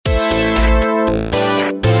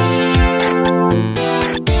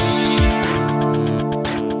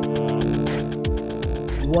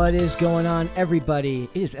What is going on, everybody?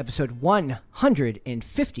 It is episode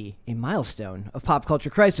 150, a milestone of Pop Culture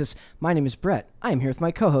Crisis. My name is Brett. I am here with my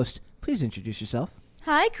co-host. Please introduce yourself.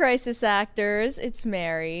 Hi, Crisis Actors. It's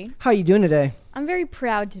Mary. How are you doing today? I'm very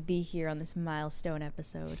proud to be here on this milestone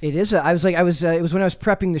episode. It is. It was when I was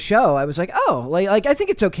prepping the show. I was like, oh, like I think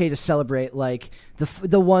it's okay to celebrate like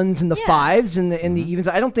the ones and the fives and the evens.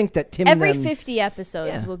 I don't think that Tim. Every 50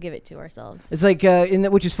 episodes, we'll give it to ourselves. It's like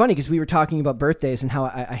which is funny because we were talking about birthdays and how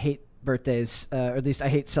I hate birthdays, or at least I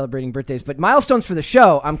hate celebrating birthdays, but milestones for the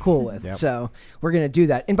show I'm cool with. Yep. So we're gonna do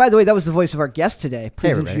that. And by the way, that was the voice of our guest today.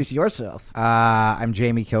 Please introduce yourself. I'm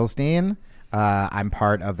Jamie Kilstein. I'm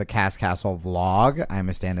part of the Cast Castle vlog. I'm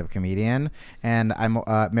a stand-up comedian, and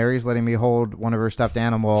Mary's letting me hold one of her stuffed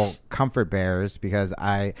animal comfort bears because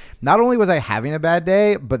not only was I having a bad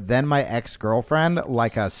day, but then my ex-girlfriend,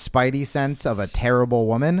 like a spidey sense of a terrible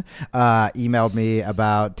woman, emailed me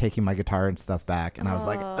about taking my guitar and stuff back, and I was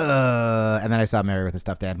like, ugh. And then I saw Mary with a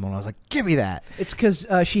stuffed animal, and I was like, give me that. It's because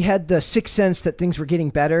she had the sixth sense that things were getting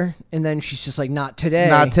better, and then she's just like, not today.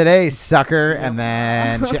 Not today, sucker. And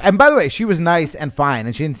then, and by the way, she was nice and fine,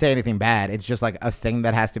 and she didn't say anything bad. It's just like a thing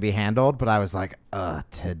that has to be handled. But I was like,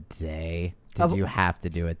 today? Did you have to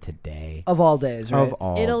do it today? Of all days, right? Of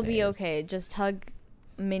all It'll days. be okay. Just hug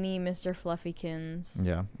mini Mr. Fluffykins.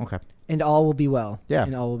 Yeah, okay. And all will be well. Yeah.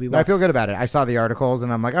 And all will be well. I feel good about it. I saw the articles,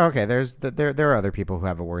 and I'm like, oh, okay, there are other people who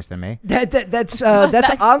have it worse than me. That's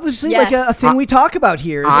obviously Yes. like a thing we talk about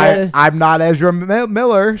here. I'm not Ezra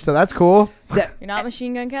Miller, so that's cool. You're not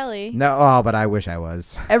Machine Gun Kelly. No, but I wish I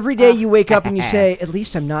was. Every day you wake up and you say, at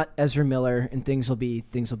least I'm not Ezra Miller, and things will be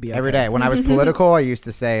okay. Every day. When I was political, I used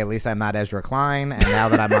to say, at least I'm not Ezra Klein, and now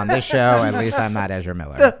that I'm on this show, at least I'm not Ezra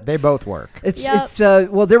Miller. They both work.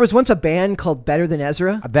 Well, there was once a band called Better Than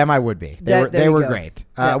Ezra. Them I would be. They were great.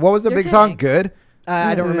 Yeah. What was the big song? Good?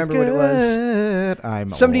 I don't remember what it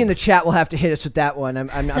was. Somebody in the chat will have to hit us with that one.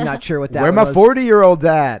 I'm not sure what that Where was. my 40-year-olds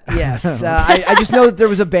at? Yes. I just know that there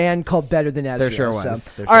was a band called Better Than Ezra. There sure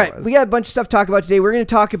was. All right. We got a bunch of stuff to talk about today. We're going to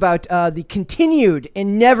talk about the continued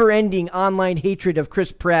and never-ending online hatred of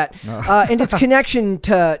Chris Pratt and its connection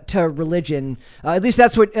to religion. At least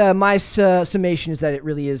that's what my summation is, that it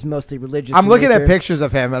really is mostly religious. I'm looking at pictures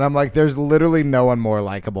of him, and I'm like, there's literally no one more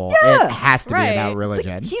likable. Yeah. It has to be about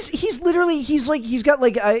religion. He's got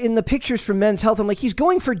like in the pictures from Men's Health, I'm like, he's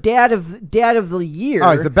going for dad of the year.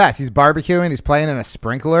 Oh, he's the best. He's barbecuing. He's playing in a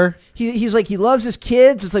sprinkler. He's like, he loves his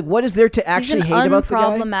kids. It's like, what is there to actually hate about the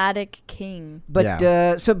guy? He's an unproblematic king. But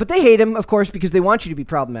but they hate him, of course, because they want you to be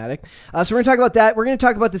problematic. So we're going to talk about that. We're going to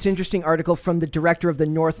talk about this interesting article from the director of The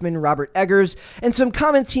Northman, Robert Eggers, and some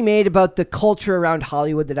comments he made about the culture around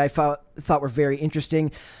Hollywood that I thought were very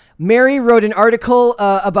interesting. Mary wrote an article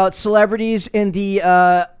about celebrities and the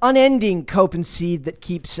unending cope and seed that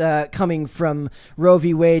keeps coming from Roe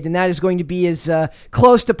v. Wade, and that is going to be as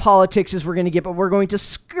close to politics as we're going to get, but we're going to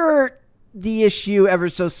skirt the issue ever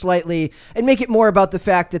so slightly and make it more about the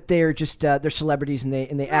fact that they're just they're celebrities and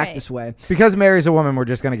they act this way. Because Mary's a woman, we're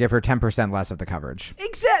just going to give her 10% less of the coverage.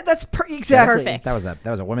 Exactly. Perfect.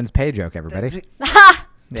 That was a women's pay joke, everybody.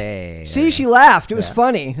 Hey. See, she laughed. It was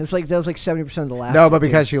funny. That was like 70% of the laugh. No, but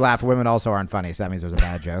because she laughed, women also aren't funny, so that means it was a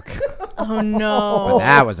bad joke. Oh, no. But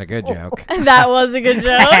that was a good joke. That was a good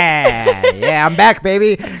joke. Yeah, I'm back,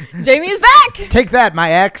 baby. Jamie is back. Take that, my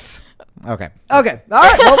ex. Okay. All right.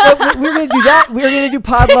 Well, we're going to do that. We're going to do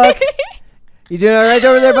Podluck. You doing all right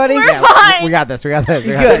over there, buddy? We're fine. We got this.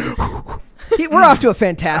 He's good. We're off to a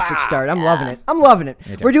fantastic start. I'm loving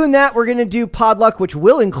it. We're doing that. We're going to do Podluck, which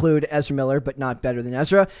will include Ezra Miller, but not Better Than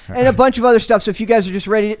Ezra, and a bunch of other stuff. So if you guys are just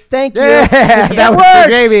ready to... Thank you. Yeah, that works.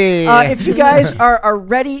 Jamie. If you guys are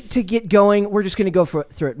ready to get going, we're just going to go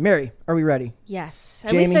through it. Mary, are we ready? Yes.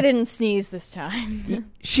 Jamie? At least I didn't sneeze this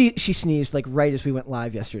time. She sneezed like right as we went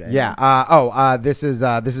live yesterday. Yeah. This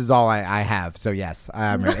is all I have. So yes,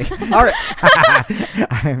 I'm ready. All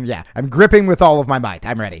right. I'm gripping with all of my might.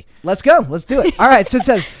 I'm ready. Let's go. Let's do it. All right. So it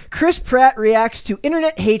says Chris Pratt reacts to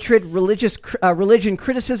internet hatred, religion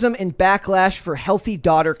criticism, and backlash for healthy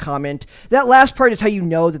daughter comment. That last part is how you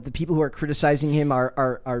know that the people who are criticizing him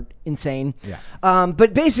are insane. Yeah.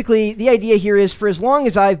 But basically, the idea here is, for as long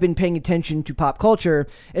as I've been paying attention to pop culture,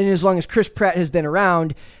 and as long as Chris Pratt has been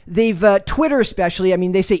around, they've Twitter especially. I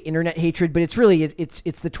mean, they say internet hatred, but it's really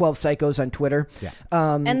it's the 12 psychos on Twitter. Yeah.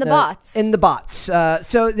 And the bots. And the bots.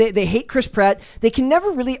 So they hate Chris Pratt. They can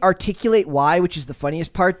never really articulate why, which is the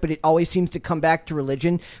funniest part, but it always seems to come back to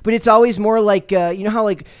religion. But it's always more like, you know how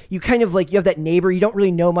like you kind of like you have that neighbor, you don't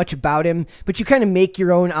really know much about him, but you kind of make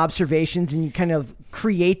your own observations and you kind of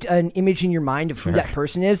create an image in your mind of who that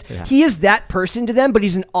person is. Yeah. He is that person to them, but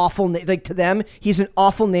he's an awful to them. He's an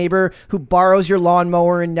awful neighbor who borrows your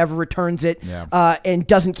lawnmower and never returns it, and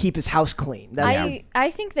doesn't keep his house clean.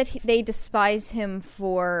 I think that they despise him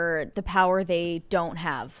for the power they don't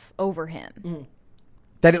have over him. Mm.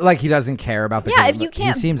 That he doesn't care about the if you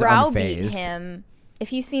can't browbeat him, if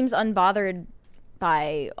he seems unbothered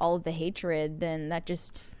by all of the hatred, then that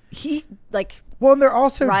just well, and they're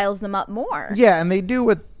also riles them up more. Yeah, and they do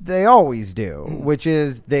what they always do, which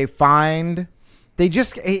is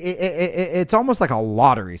it's almost like a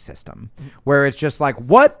lottery system where it's just like,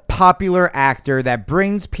 what popular actor that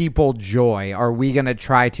brings people joy are we going to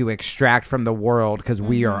try to extract from the world because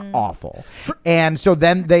we are awful? And so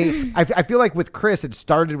then I feel like with Chris, it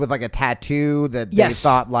started with like a tattoo that they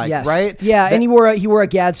thought right? Yeah, and he wore a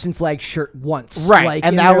Gadsden flag shirt once. Right,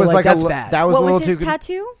 and that was like that's bad. That was what was his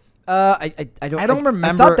tattoo? I don't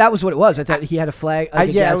remember. I thought that was what it was. I thought he had a flag.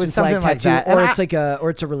 It was something like that,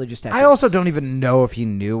 or it's a religious tattoo. I also don't even know if he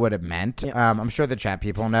knew what it meant. Yeah. I'm sure the chat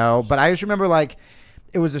people know, but I just remember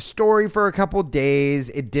it was a story for a couple days.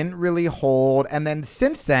 It didn't really hold, and then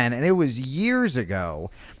since then, and it was years ago,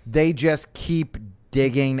 they just keep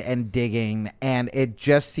digging and digging, and it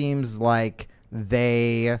just seems like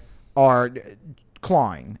they are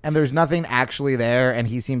clawing, and there's nothing actually there, and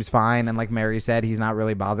he seems fine, and like Mary said, he's not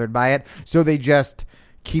really bothered by it, so they just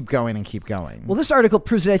keep going and keep going. Well, this article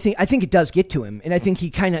proves that I think it does get to him, and I think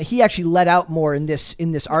he actually let out more in this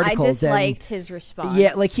article. I disliked his response.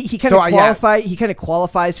 Yeah, like he kind of qualified. He kind of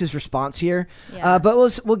qualifies his response here. Yeah.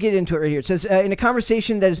 But we'll get into it right here. It says in a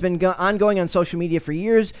conversation that has been ongoing on social media for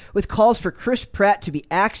years, with calls for Chris Pratt to be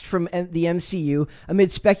axed from the MCU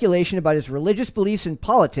amid speculation about his religious beliefs and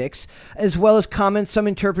politics, as well as comments some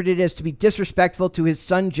interpreted as to be disrespectful to his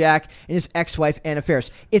son Jack and his ex-wife Anna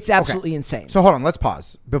Faris. It's absolutely insane. So hold on, let's pause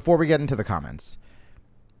before we get into the comments.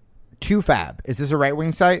 2Fab, is this a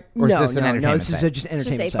right-wing site or is this an entertainment site? No, this is just an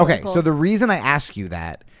entertainment site. Okay, so the reason I ask you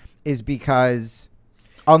that is because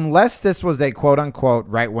unless this was a quote-unquote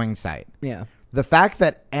right-wing site, the fact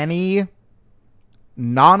that any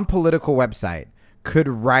non-political website could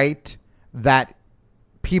write that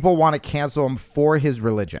people want to cancel him for his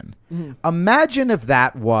religion. Imagine if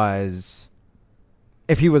that was...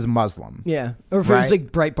 if he was Muslim. Yeah. Or if it was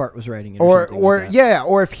like Breitbart was writing it.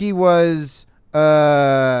 Or if he was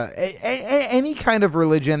any kind of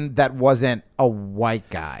religion that wasn't a white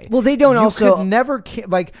guy. Well, they don't could never,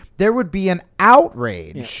 there would be an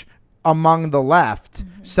outrage among the left,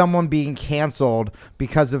 someone being canceled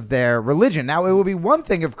because of their religion. Now, it would be one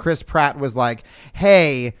thing if Chris Pratt was like,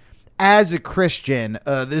 hey, as a Christian,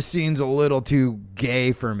 this seems a little too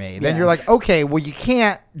gay for me. Then you're like, okay, well, you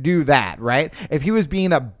can't do that, right? If he was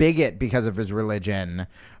being a bigot because of his religion,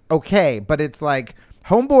 okay. But it's like,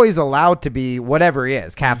 homeboy's allowed to be whatever he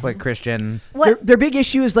is, Catholic, Christian. Their big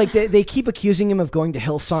issue is like they keep accusing him of going to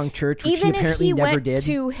Hillsong Church, which he apparently never did. Even if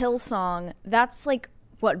he went to Hillsong, that's like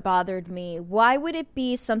what bothered me. Why would it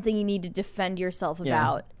be something you need to defend yourself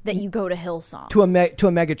about that you go to Hillsong? To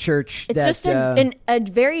a mega church. It's just a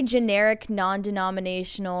very generic,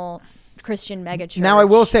 non-denominational Christian mega church. Now, I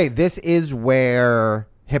will say, this is where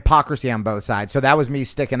hypocrisy on both sides. So that was me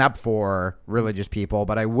sticking up for religious people.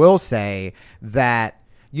 But I will say that,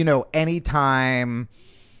 anytime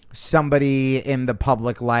somebody in the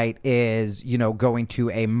public light is, going to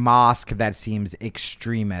a mosque that seems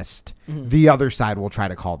extremist, the other side will try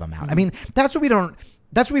to call them out. I mean, that's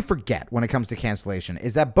what we forget when it comes to cancellation,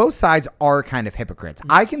 is that both sides are kind of hypocrites.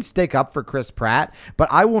 I can stick up for Chris Pratt, but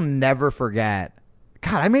I will never forget.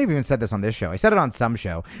 God, I may have even said this on this show. I said it on some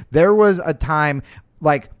show. There was a time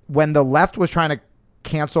when the left was trying to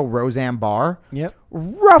cancel Roseanne Barr. Yep.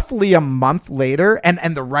 Roughly a month later,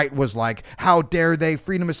 and the right was like, how dare they,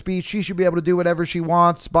 freedom of speech, she should be able to do whatever she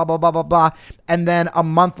wants, blah, blah, blah, blah, blah. And then a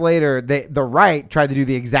month later, the right tried to do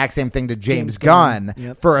the exact same thing to James Gunn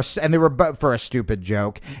and they were for a stupid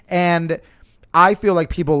joke. And I feel like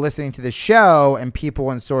people listening to the show and people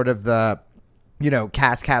in sort of the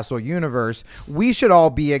Cast Castle universe, we should all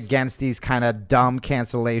be against these kind of dumb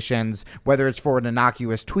cancellations, whether it's for an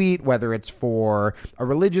innocuous tweet, whether it's for a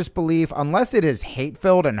religious belief, unless it is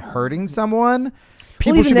hate-filled and hurting someone.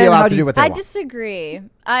 People should be allowed to do what they want. I disagree.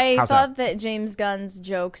 I thought that James Gunn's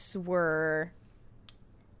jokes were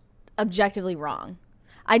objectively wrong.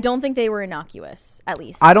 I don't think they were innocuous, at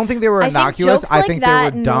least. I don't think they were innocuous. I think they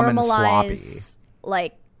were dumb and sloppy.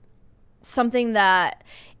 Like something that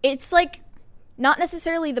it's like not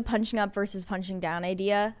necessarily the punching up versus punching down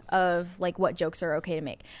idea of like what jokes are okay to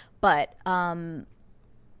make, but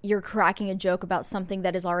you're cracking a joke about something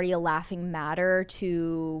that is already a laughing matter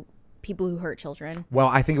to people who hurt children. Well,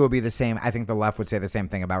 I think it would be the same. I think the left would say the same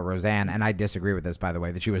thing about Roseanne, and I disagree with this, by the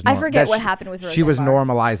way, that she was... I forget what happened with Roseanne She was Barr.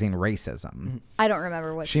 normalizing racism. I don't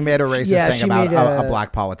remember what she made a racist thing about a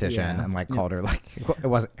black politician and called her it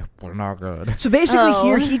wasn't not good. So basically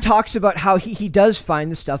here he talks about how he does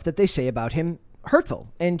find the stuff that they say about him hurtful,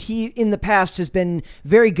 and he in the past has been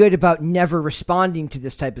very good about never responding to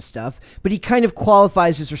this type of stuff, but he kind of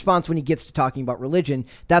qualifies his response when he gets to talking about religion.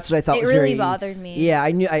 That's what I thought it was really very, bothered me. Yeah,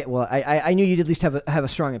 I knew you'd at least have a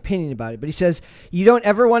strong opinion about it. But he says, you don't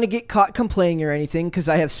ever want to get caught complaining or anything, because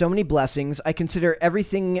I have so many blessings. I consider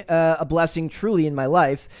everything a blessing truly in my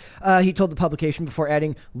life. He told the publication before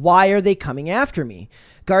adding, why are they coming after me?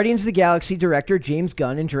 Guardians of the Galaxy director James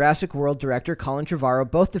Gunn and Jurassic World director Colin Trevorrow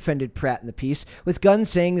both defended Pratt in the piece, with Gunn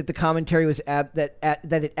saying that the commentary was that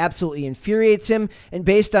it absolutely infuriates him, and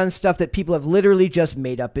based on stuff that people have literally just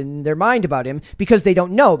made up in their mind about him because they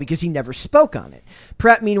don't know, because he never spoke on it.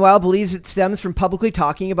 Pratt, meanwhile, believes it stems from publicly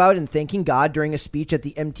talking about and thanking God during a speech at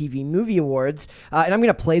the MTV Movie Awards, and I'm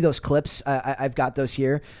going to play those clips. I've got those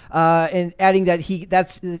here, and adding that he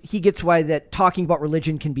gets why that talking about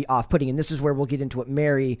religion can be off-putting, and this is where we'll get into what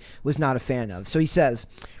Mary was not a fan of. So he says,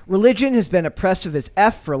 religion has been oppressive as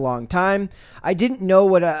F for a long time. I didn't know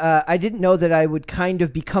that I would kind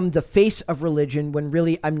of become the face of religion when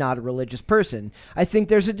really I'm not a religious person. I think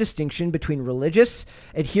there's a distinction between religious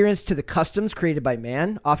adherence to the customs created by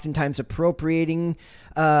man, oftentimes appropriating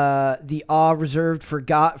the awe reserved for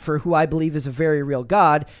God, for who I believe is a very real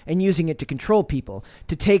God, and using it to control people,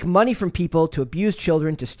 to take money from people, to abuse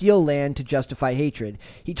children, to steal land, to justify hatred,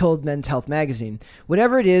 he told Men's Health magazine.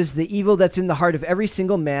 Whatever it is, the evil that's in the heart of every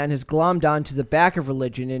single man has glommed onto the back of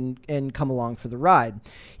religion and come along for the ride.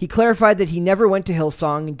 He clarified that he never went to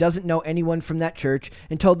Hillsong and doesn't know anyone from that church,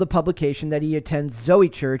 and told the publication that he attends Zoe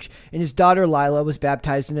Church and his daughter Lila was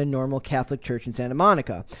baptized in a normal Catholic church in Santa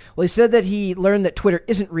Monica. Well, he said that he learned that Twitter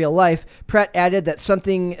isn't real life. Pratt added that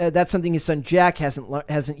something his son Jack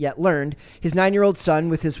hasn't yet learned. His 9-year-old son,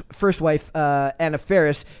 with his first wife Anna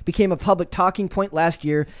Faris, became a public talking point last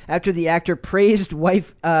year after the actor praised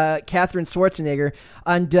wife Katherine Schwarzenegger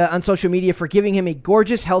on social media for giving him a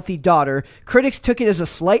gorgeous, healthy daughter. Critics took it as a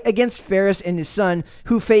slight against Faris and his son,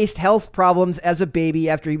 who faced health problems as a baby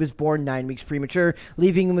after he was born 9 weeks premature,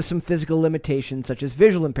 leaving him with some physical limitations such as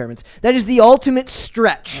visual impairments. That is the ultimate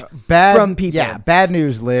stretch from people. Yeah, bad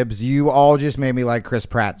news, libs. You all just made me like Chris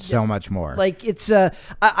Pratt so much more. Like, it's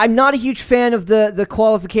I'm not a huge fan of the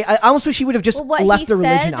qualification. I almost wish he would have just left the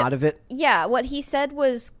religion out of it. Yeah, what he said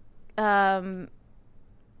was,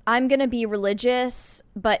 I'm going to be religious,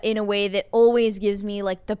 but in a way that always gives me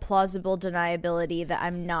like the plausible deniability that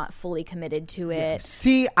I'm not fully committed to it.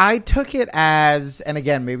 See, I took it as, and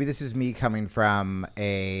again, maybe this is me coming from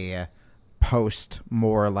a post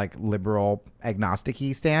more like liberal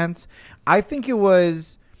agnostic-y stance. I think it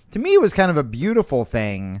was, to me, it was kind of a beautiful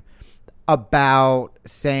thing about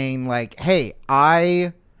saying like, hey,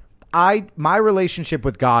 my relationship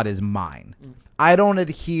with God is mine. I don't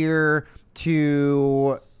adhere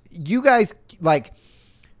to you guys. Like,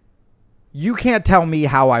 you can't tell me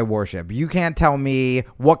how I worship. You can't tell me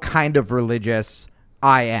what kind of religious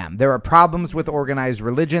I am. There are problems with organized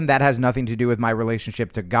religion. That has nothing to do with my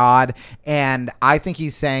relationship to God. And I think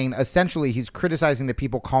he's saying, essentially, he's criticizing the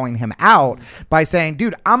people calling him out by saying,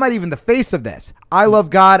 dude, I'm not even the face of this. I love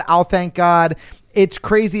God. I'll thank God. It's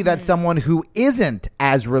crazy that someone who isn't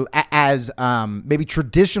as maybe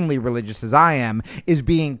traditionally religious as I am is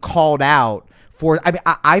being called out for. I mean,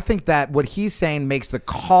 I think that what he's saying makes the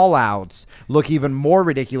call outs look even more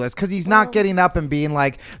ridiculous, because he's not getting up and being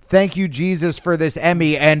like, thank you, Jesus, for this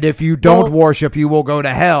Emmy, and if you don't worship, you will go to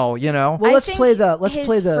hell, you know? Well, let's play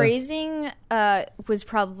the phrasing was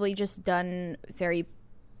probably just done very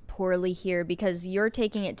poorly here, because you're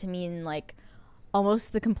taking it to mean like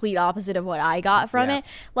almost the complete opposite of what I got from it.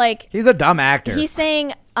 Like, he's a dumb actor. He's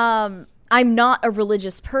saying, I'm not a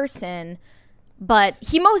religious person, but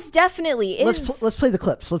he most definitely is. Let's play the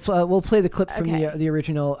clips. We'll play the clip from the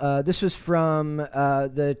original. This was from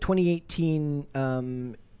the 2018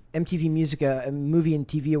 MTV Music Movie and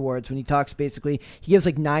TV Awards, when he talks, basically he gives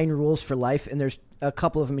like 9 rules for life, and there's a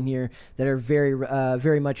couple of them in here that are very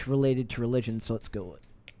very much related to religion. So let's go.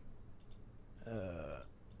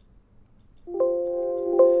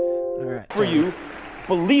 All right. For you,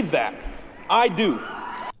 believe that. I do.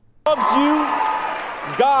 Loves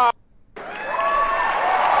you, God.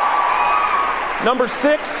 Number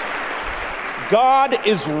 6, God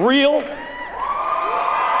is real.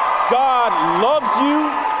 God loves you.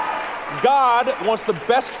 God wants the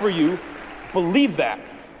best for you. Believe that.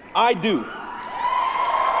 I do.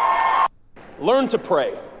 Learn to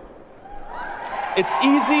pray. It's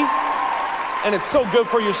easy. and it's so good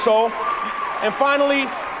for your soul. And finally,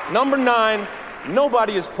 number 9,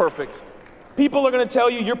 nobody is perfect. People are going to tell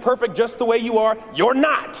you you're perfect just the way you are. You're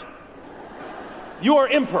not. You are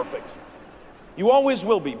imperfect. You always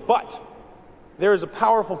will be, but there is a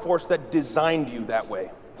powerful force that designed you that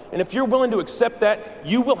way. And if you're willing to accept that,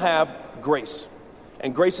 you will have grace.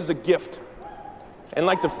 And grace is a gift. And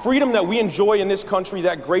like the freedom that we enjoy in this country,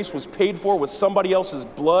 that grace was paid for with somebody else's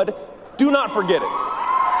blood. Do not forget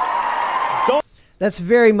it. Don't. That's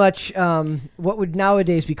very much what would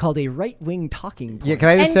nowadays be called a right-wing talking point. Yeah, can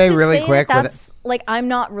I just say really quick? That's like, I'm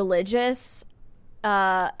not religious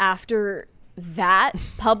after that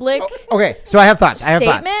public okay, so I have thoughts.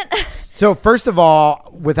 statement. So first of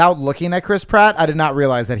all, without looking at Chris Pratt, I did not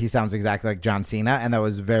realize that he sounds exactly like John Cena, and that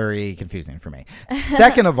was very confusing for me.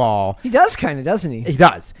 Second of all, he does kind of, doesn't he? He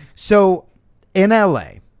does. So in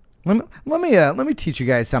LA, let me teach you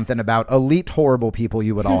guys something about elite horrible people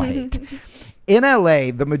you would all hate. In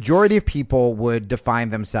LA, the majority of people would define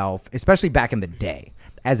themselves, especially back in the day,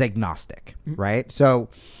 as agnostic, right? So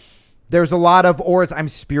there's a lot of, or it's I'm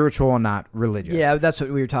spiritual and not religious. Yeah, that's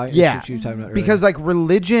what we were talking. Yeah, what you were talking about earlier. Because like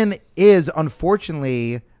religion is,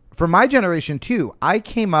 unfortunately, for my generation too. I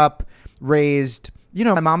came up raised, you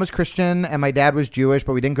know, my mom was Christian and my dad was Jewish,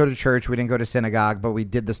 but we didn't go to church, we didn't go to synagogue, but we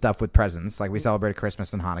did the stuff with presents, like we celebrated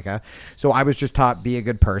Christmas and Hanukkah. So I was just taught be a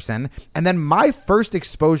good person. And then my first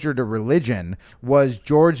exposure to religion was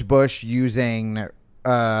George Bush using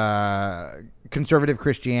conservative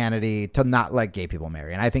Christianity to not let gay people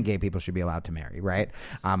marry, and I think gay people should be allowed to marry. Right?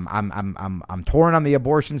 I'm torn on the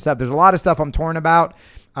abortion stuff. There's a lot of stuff I'm torn about.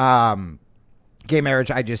 Gay marriage,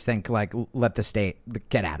 I just think like let the state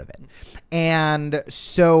get out of it. And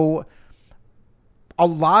so a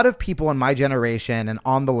lot of people in my generation and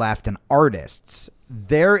on the left and artists,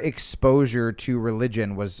 their exposure to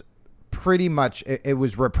religion was pretty much it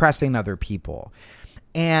was repressing other people.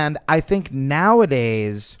 And I think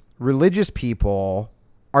nowadays religious people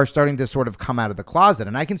are starting to sort of come out of the closet.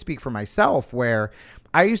 And I can speak for myself where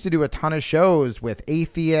I used to do a ton of shows with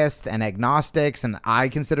atheists and agnostics, and I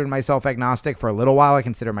considered myself agnostic for a little while. I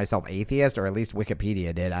considered myself atheist, or at least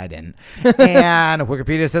Wikipedia did. I didn't. And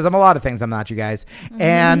Wikipedia says I'm a lot of things. I'm not, you guys.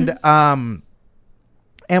 And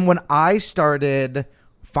when I started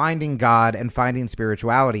finding God and finding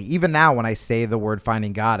spirituality, even now when I say the word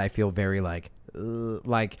finding God, I feel very like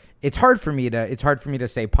it's hard for me to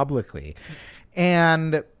say publicly.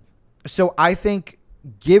 And so I think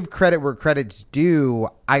give credit where credit's due.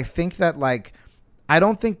 I think that I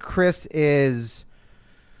don't think Chris is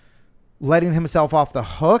letting himself off the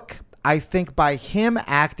hook. I think by him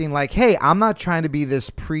acting like, hey, I'm not trying to be this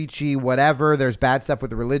preachy whatever, there's bad stuff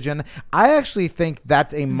with religion, I actually think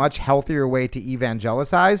that's a much healthier way to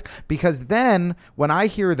evangelicize, because then when I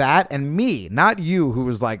hear that, and me, not you who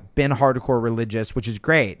was been hardcore religious, which is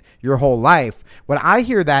great your whole life, when I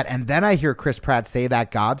hear that and then I hear Chris Pratt say that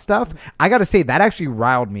God stuff, I got to say that actually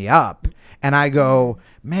riled me up. And I go,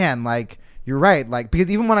 man, you're right. Because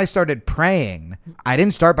even when I started praying, I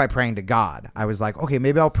didn't start by praying to God. I was like, okay,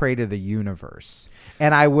 maybe I'll pray to the universe.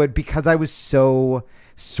 And I would, because I was so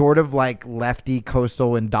sort of lefty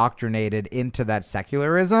coastal indoctrinated into that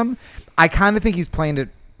secularism, I kind of think he's playing it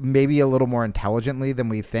maybe a little more intelligently than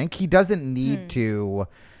we think. He doesn't need to.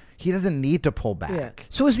 He doesn't need to pull back. Yeah.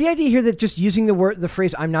 So is the idea here that just using the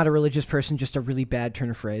phrase "I'm not a religious person" just a really bad turn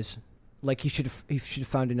of phrase? He should have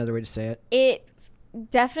found another way to say it. It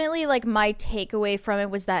definitely, my takeaway from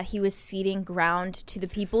it was that he was ceding ground to the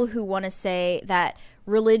people who want to say that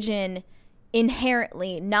religion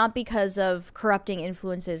inherently, not because of corrupting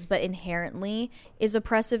influences, but inherently is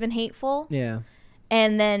oppressive and hateful. Yeah.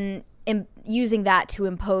 And then using that to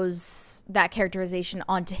impose that characterization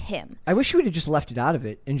onto him. I wish he would have just left it out of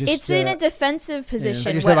it and just. It's in a defensive position.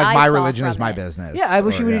 I just said my religion is my business. Yeah, I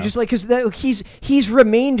wish he would have just because he's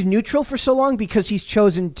remained neutral for so long because he's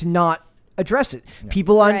chosen to not address it. Yeah.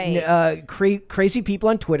 People on crazy people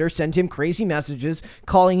on Twitter send him crazy messages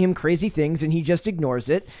calling him crazy things, and he just ignores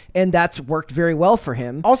it, and that's worked very well for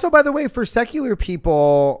him. Also, by the way, for secular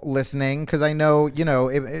people listening, because I know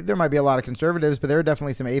there might be a lot of conservatives, but there are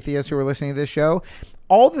definitely some atheists who are listening to this show.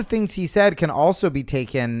 All the things he said can also be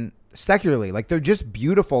taken secularly. They're just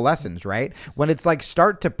beautiful lessons, right? When it's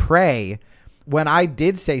start to pray. When I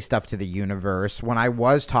did say stuff to the universe, when I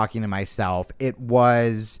was talking to myself, it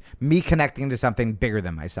was me connecting to something bigger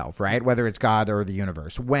than myself, right? Whether it's God or the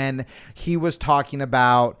universe. When he was talking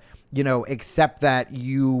about, accept that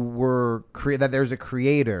you were that there's a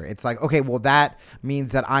creator. It's okay, well, that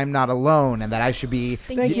means that I'm not alone and that I should be,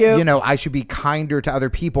 Thank you. I should be kinder to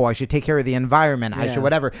other people. I should take care of the environment. I should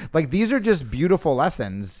whatever. These are just beautiful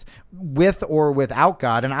lessons with or without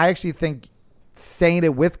God. And I actually think saying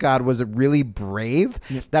it with God was really brave.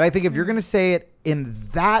 That I think if you're going to say it in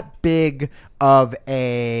that big of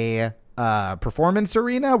a performance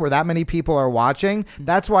arena where that many people are watching,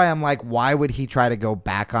 that's why I'm like, why would he try to go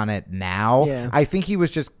back on it now? Yeah. I think he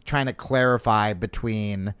was just trying to clarify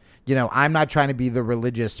between, I'm not trying to be the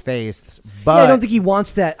religious face, but I don't think he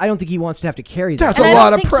wants that. I don't think he wants to have to carry that. That's And a I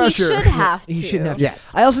lot don't of think pressure. He should have to. He shouldn't have. Yes.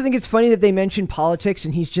 I also think it's funny that they mention politics,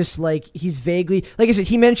 and he's just like, he's vaguely, like I said,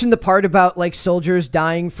 he mentioned the part about like soldiers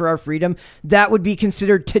dying for our freedom. That would be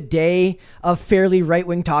considered today a fairly right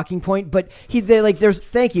wing talking point. But there's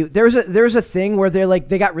a thing where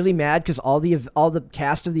they got really mad because all the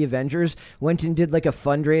cast of the Avengers went and did like a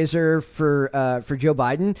fundraiser for Joe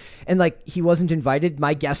Biden, and like he wasn't invited.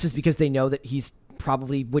 My guess is because they know that he's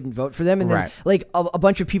probably wouldn't vote for them, and then like a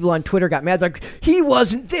bunch of people on Twitter got mad, like he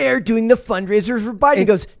wasn't there doing the fundraiser for Biden. He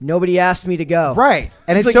goes, nobody asked me to go. Right,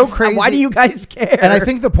 and it's like, so crazy. Why do you guys care? And I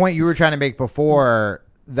think the point you were trying to make before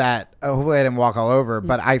that, hopefully I didn't walk all over,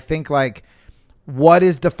 but I think like what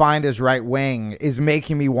is defined as right wing is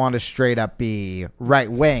making me want to straight up be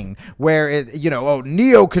right wing, where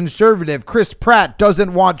neoconservative Chris Pratt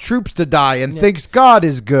doesn't want troops to die and thinks God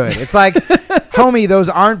is good. It's like, homie, those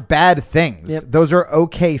aren't bad things. Yep. Those are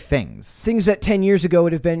okay things. Things that 10 years ago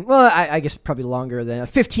would have been, well, I guess probably longer than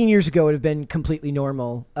 15 years ago would have been completely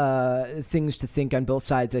normal things to think on both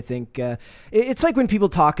sides. I think it's like when people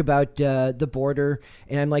talk about the border,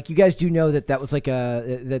 and I'm like, you guys do know that was like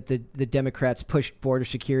that the Democrats pushed border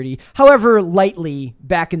security, however lightly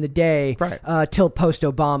back in the day, till post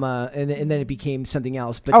Obama, and then it became something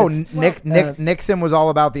else. But Nixon was all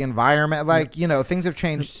about the environment. Like, things have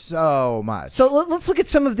changed so much. So let's look at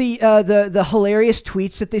some of the hilarious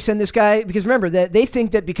tweets that they send this guy, because remember that they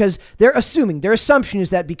think that because their assumption is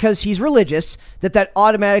that because he's religious, that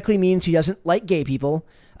automatically means he doesn't like gay people.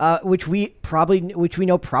 Which we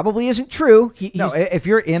know probably isn't true. If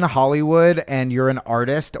you're in Hollywood and you're an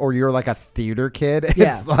artist or you're like a theater kid,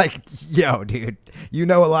 it's like, yo, dude, you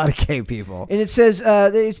know a lot of gay people. And it says,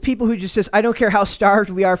 it's people who just says, I don't care how starved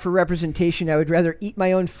we are for representation. I would rather eat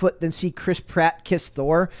my own foot than see Chris Pratt kiss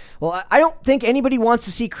Thor. Well, I don't think anybody wants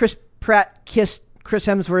to see Chris Pratt kiss Chris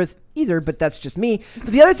Hemsworth either, but that's just me. But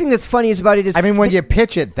the other thing that's funny is about it is, I mean, when you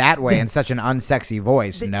pitch it that way in such an unsexy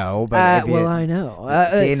voice, no. But I know.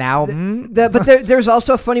 See now, but there's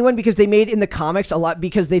also a funny one because they made in the comics a lot,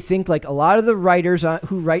 because they think like a lot of the writers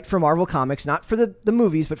who write for Marvel Comics, not for the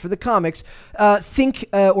movies but for the comics, think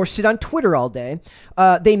or sit on Twitter all day.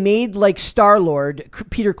 They made like Star-Lord,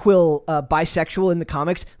 Peter Quill, bisexual in the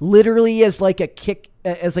comics, literally as like a kick.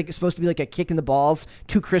 As like it's supposed to be like a kick in the balls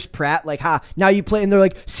to Chris Pratt, like, now you play, and they're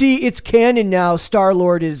like, see, it's canon now,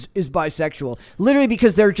 Star-Lord is bisexual, literally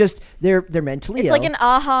because they're mentally It's ill. like an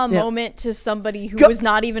aha moment to somebody who was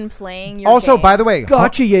not even playing your also game. by the way,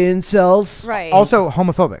 gotcha, you incels. Right. Also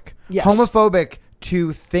homophobic. Yes. Homophobic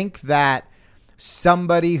to think that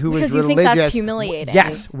somebody who because is you religious, think that's humiliating.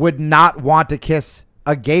 yes, would not want to kiss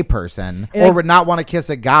a gay person, and or would not want to kiss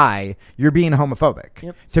a guy. You're being homophobic.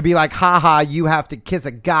 Yep. To be like, haha, you have to kiss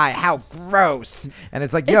a guy, how gross. And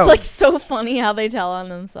it's like, yo, It's like so funny how they tell on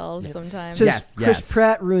themselves sometimes. Says Chris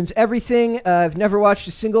Pratt ruins everything. I've never watched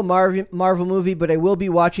a single Marvel movie, but I will be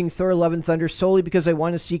watching Thor: Love and Thunder solely because I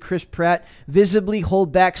want to see Chris Pratt visibly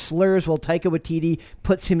hold back slurs while Taika Waititi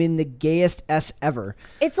puts him in the gayest S ever.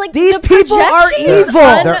 It's like These the people are projection is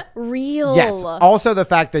evil. Unreal. yes. Also, the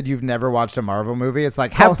fact that you've never watched a Marvel movie, it's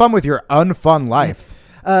like, have fun with your unfun life.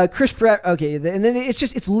 Chris Pratt, okay, and then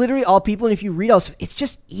it's literally all people, and if you read all stuff, it's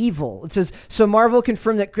just evil. It says, so Marvel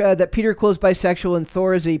confirmed that Peter Quill is bisexual and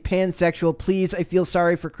Thor is a pansexual. Please, I feel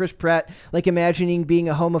sorry for Chris Pratt, like imagining being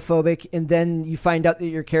a homophobic, and then you find out that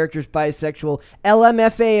your character's bisexual.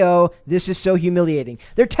 LMFAO, this is so humiliating.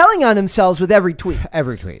 They're telling on themselves with every tweet.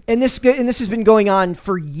 Every tweet. And this has been going on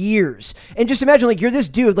for years. And just imagine, like, you're this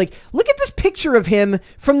dude, like, look at this picture of him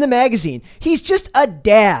from the magazine. He's just a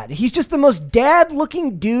dad. He's just the most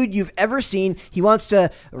dad-looking dude you've ever seen. He wants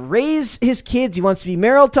to raise his kids. He wants to be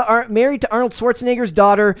married to Arnold Schwarzenegger's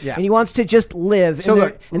daughter, and he wants to just live.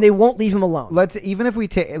 So and they won't leave him alone. Let's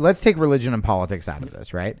take religion and politics out of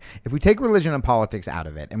this, right? If we take religion and politics out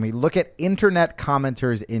of it, and we look at internet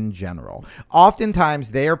commenters in general,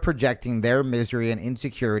 oftentimes they are projecting their misery and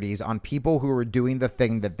insecurities on people who are doing the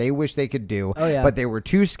thing that they wish they could do, but they were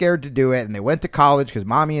too scared to do it, and they went to college because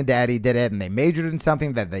mommy and daddy did it, and they majored in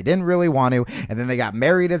something that they didn't really want to, and then they got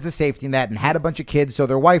married as a safety net and had a bunch of kids so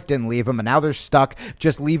their wife didn't leave them, and now they're stuck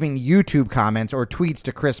just leaving YouTube comments or tweets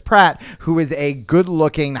to Chris Pratt, who is a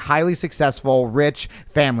good-looking, highly successful, rich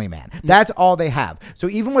family man. That's all they have. So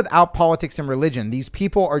even without politics and religion, these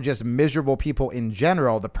people are just miserable people in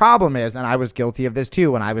general. The problem is, and I was guilty of this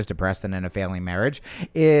too when I was depressed and in a failing marriage,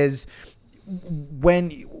 is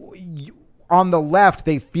when on the left,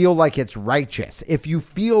 they feel like it's righteous. If you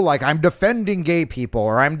feel like I'm defending gay people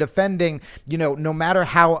or I'm defending, no matter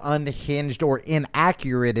how unhinged or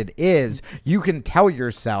inaccurate it is, you can tell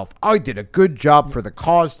yourself, I did a good job for the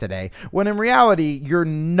cause today. When in reality, you're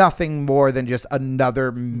nothing more than just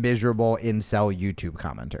another miserable incel YouTube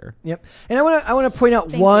commenter. Yep. And I want to point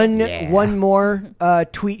out one more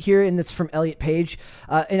tweet here, and that's from Elliot Page.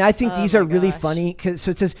 And I think these are really funny.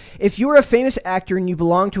 So it says, if you are a famous actor and you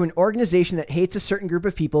belong to an organization that hates a certain group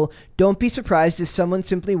of people, don't be surprised if someone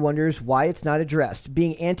simply wonders why it's not addressed.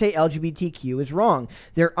 Being anti-LGBTQ is wrong.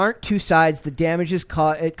 There aren't two sides. The damage it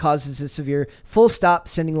causes is severe. Full stop.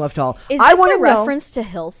 Sending love to all. Is this a reference to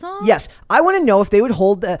Hillsong? Yes. I want to know if they would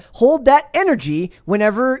hold that energy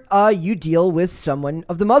whenever you deal with someone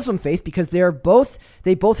of the Muslim faith, because they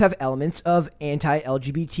both have elements of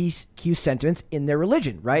anti-LGBTQ sentiments in their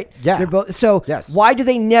religion, right? Yeah. They're both. So why do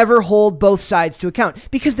they never hold both sides to account?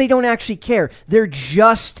 Because they don't actually care. They're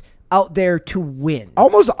just out there to win.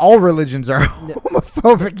 Almost all religions are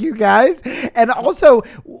homophobic, you guys. And also,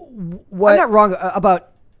 what I'm not wrong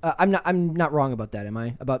about. I'm not wrong about that, am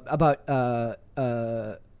I? About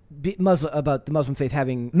the Muslim faith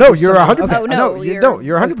having you're 100%.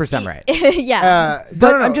 You're 100% right. Yeah,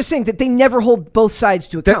 but I'm just saying that they never hold both sides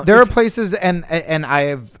to account. There are places, and I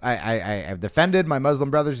have defended my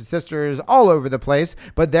Muslim brothers and sisters all over the place,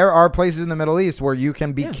 but there are places in the Middle East where you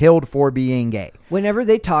can be killed for being gay. Whenever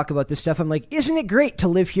they talk about this stuff, I'm like, isn't it great to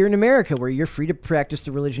live here in America where you're free to practice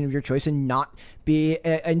the religion of your choice and not be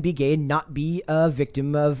gay and not be a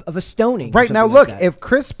victim of a stoning? Right now, look, if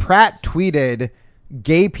Chris Pratt tweeted,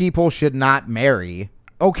 gay people should not marry.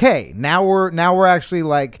 Okay, now we're actually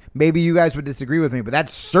like, maybe you guys would disagree with me, but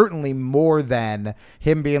that's certainly more than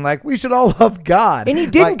him being like, we should all love God. And he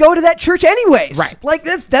didn't go to that church anyways. Right. Like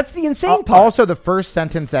that's the insane part. Also, the first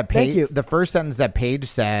sentence that Paige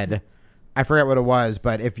said, I forget what it was,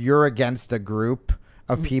 but if you're against a group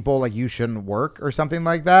of people, like, you shouldn't work or something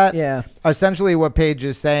like that. Yeah. Essentially what Paige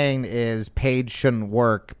is saying is Paige shouldn't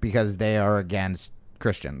work because they are against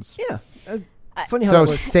Christians. Yeah. Funny how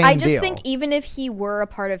I just think even if he were a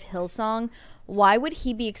part of Hillsong, why would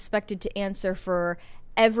he be expected to answer for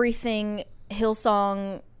everything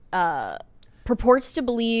Hillsong purports to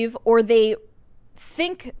believe, or they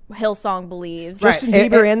think Hillsong believes? Justin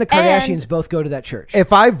Bieber and the Kardashians both go to that church.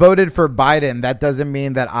 If I voted for Biden, that doesn't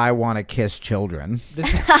mean that I want to kiss children.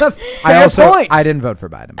 Fair point. I didn't vote for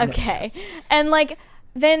Biden. Okay. And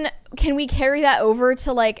then can we carry that over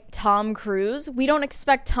to Tom Cruise? We don't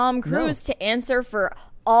expect Tom Cruise to answer for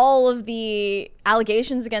all of the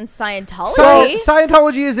allegations against Scientology. So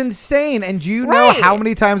Scientology is insane. And do you know how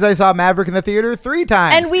many times I saw Maverick in the theater? 3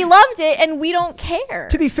 times. And we loved it, and we don't care.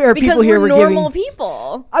 To be fair, because people here we're were normal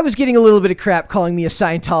people. I was getting a little bit of crap calling me a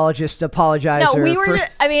Scientologist apologizer. No, we were.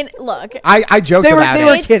 I mean, look. I joked about it. They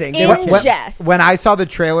were kidding. In jest. When I saw the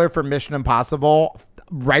trailer for Mission Impossible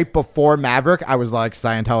right before Maverick, I was like,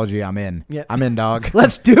 Scientology, I'm in. Yeah. I'm in, dog.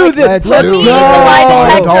 Let's do this. Let's do the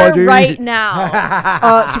lie detector right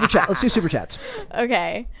now. Super chat. Let's do super chats.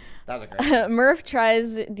 Okay. That was a great one. Murph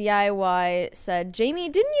Tries DIY said, Jamie,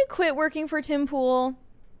 didn't you quit working for Tim Pool?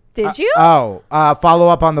 Did you? Follow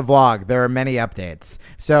up on the vlog. There are many updates.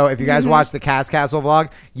 So if you guys watch the Cast Castle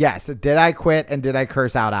vlog, yes, did I quit and did I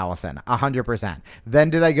curse out Allison? 100%. Then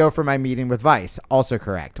did I go for my meeting with Vice? Also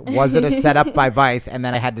correct. Was it a setup by Vice and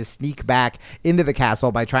then I had to sneak back into the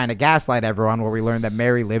castle by trying to gaslight everyone, where we learned that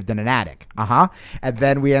Mary lived in an attic? And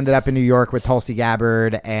then we ended up in New York with Tulsi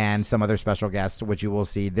Gabbard and some other special guests, which you will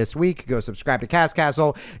see this week. Go subscribe to Cast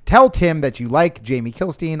Castle. Tell Tim that you like Jamie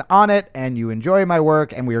Kilstein on it and you enjoy my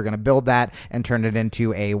work, and we are going to build that and turn it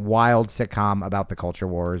into a wild sitcom about the culture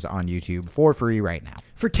wars on YouTube for free right now.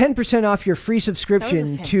 For 10% off your free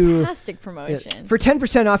subscription that was a fantastic promotion. For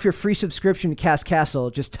 10% off your free subscription to Cast Castle,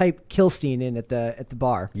 just type Kilstein in at the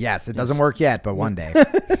bar. Yes, it doesn't work yet, but one day.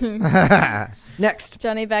 Next.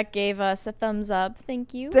 Johnny Beck gave us a thumbs up.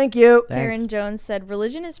 Thank you. Thank you. Darren Jones said,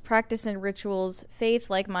 religion is practice and rituals. Faith,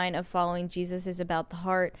 like mine, of following Jesus is about the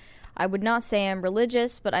heart. I would not say I'm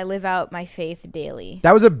religious, but I live out my faith daily.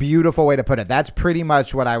 That was a beautiful way to put it. That's pretty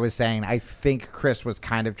much what I was saying. I think Chris was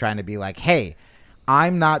kind of trying to be like, hey,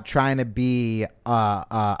 I'm not trying to be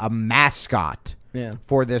a mascot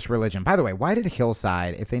for this religion. By the way, why did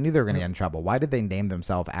Hillside, if they knew they were going to get in trouble, why did they name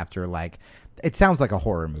themselves after, like, It sounds like a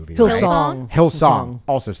horror movie. Hillsong. Hillsong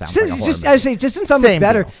also sounds like a horror movie. I say, it doesn't sound much Same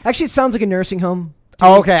better. deal. Actually, it sounds like a nursing home.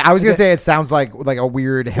 Oh, okay. I was gonna say it sounds like a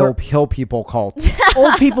weird hill people cult.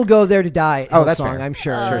 Old people go there to die. Oh, that's Hillsong, fair. I'm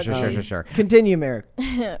sure. Sure. Continue, Merrick.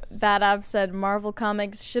 Bad Ab said Marvel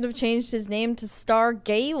Comics should have changed his name to Star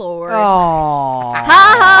Gaylord. Oh,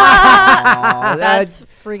 That's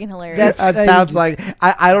freaking hilarious. That sounds like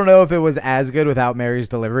I don't know if it was as good without Mary's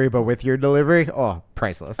delivery, but with your delivery,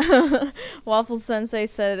 priceless. Waffle Sensei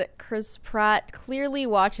said Chris Pratt clearly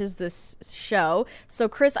watches this show. So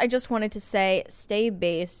Chris, I just wanted to say, stay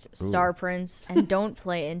based, Star Prince, and don't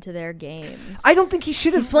play into their games. I don't think he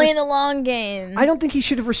should have. He's playing the long game. I don't think he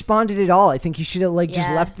should have responded at all. I think he should have just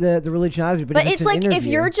left the religion out of it. But it's like if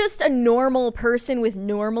you're just a normal person with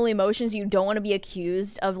normal emotions, you don't want to be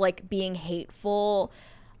accused of like being hateful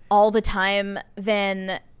all the time,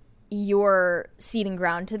 then you're ceding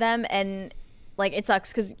ground to them. And like it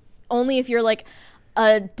sucks because only if you're like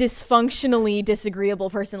a dysfunctionally disagreeable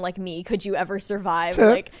person like me could you ever survive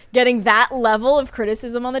like getting that level of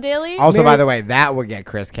criticism on the daily. Also, by the way, that would get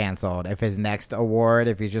Chris canceled if his next award,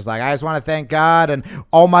 if he's just like, I just want to thank God and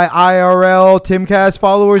all my IRL Timcast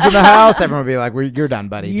followers in the house, everyone would be like, you're done,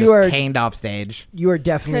 buddy. You are caned off stage. You are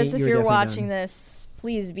definitely Chris, if you're watching this,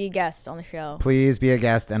 please be a guest on the show. Please be a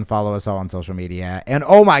guest and follow us all on social media. And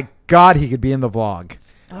oh my God, he could be in the vlog.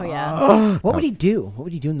 Oh yeah. What would he do? What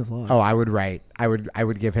would he do in the vlog? Oh, I would write. I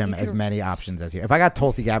would give him as many options as you. If I got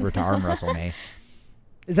Tulsi Gabbard to arm wrestle me.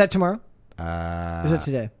 Is that tomorrow? Or is that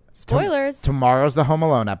today? Spoilers. Tomorrow's the Home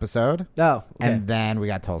Alone episode. Oh, okay. And then we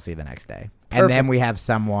got Tulsi the next day. And then we have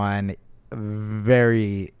someone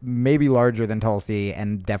maybe larger than Tulsi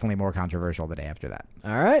and definitely more controversial the day after that.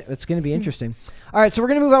 All right. It's going to be interesting. All right. So we're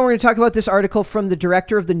going to move on. We're going to talk about this article from the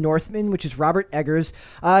director of The Northman, which is Robert Eggers.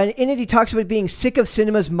 In it, he talks about being sick of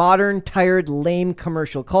cinema's modern, tired, lame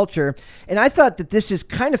commercial culture. And I thought that this is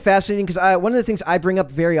kind of fascinating because one of the things I bring up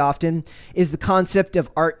very often is the concept of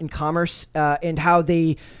art and commerce and how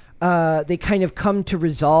they kind of come to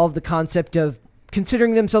resolve the concept of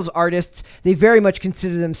considering themselves artists. They very much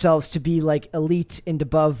consider themselves to be like elite and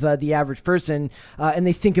above the average person, and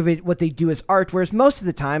they think of it what they do as art. Whereas most of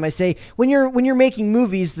the time, I say when you're making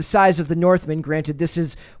movies the size of The Northman, granted this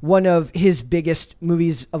is one of his biggest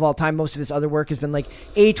movies of all time. Most of his other work has been like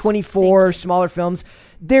A24, smaller films.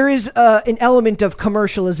 There is an element of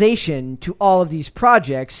commercialization to all of these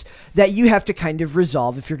projects that you have to kind of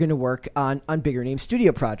resolve if you're going to work on bigger name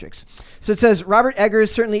studio projects. So it says, Robert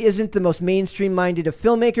Eggers certainly isn't the most mainstream-minded of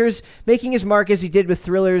filmmakers, making his mark as he did with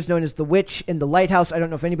thrillers known as The Witch and The Lighthouse. I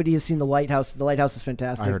don't know if anybody has seen The Lighthouse. The Lighthouse is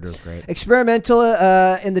fantastic. I heard it was great. Experimental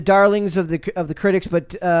and the darlings of the critics,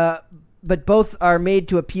 but both are made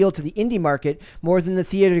to appeal to the indie market more than the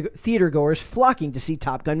theater goers flocking to see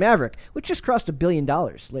Top Gun Maverick, which just crossed $1 billion,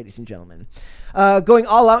 ladies and gentlemen. Going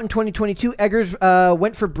all out in 2022, Eggers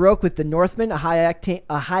went for broke with The Northman, a high-octane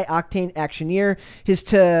actioneer.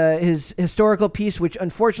 His historical piece, which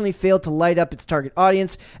unfortunately failed to light up its target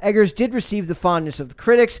audience. Eggers did receive the fondness of the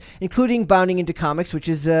critics, including Bounding into Comics, which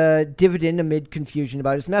is a dividend amid confusion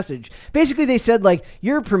about his message. Basically, they said, like,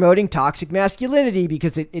 you're promoting toxic masculinity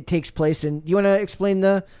because it takes place. And do you want to explain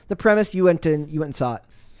the premise? You went and saw it.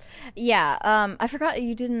 Yeah. I forgot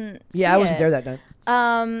you didn't. Yeah, I wasn't there that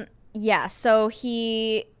night. Yeah, so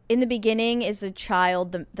he, in the beginning, is a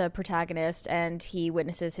child, the protagonist, and he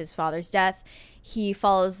witnesses his father's death. He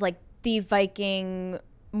follows, like, the Viking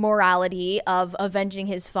morality of avenging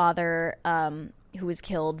his father, who was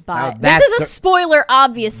killed by... This is a spoiler,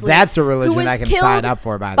 obviously. That's a religion I can sign up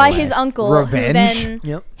for, by the way. By his uncle. Revenge? Who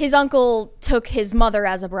then, his uncle took his mother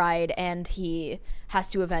as a bride, and he has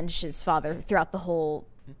to avenge his father throughout the whole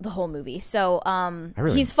movie. So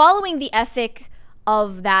he's following the ethic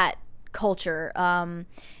of that culture,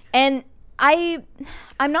 and I'm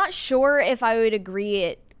not sure if I would agree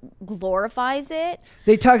it glorifies it.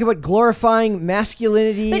 They talk about glorifying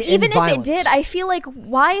masculinity, but even and violence. if it did, I feel like,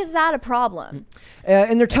 why is that a problem?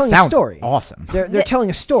 And they're telling a story. Awesome. They're telling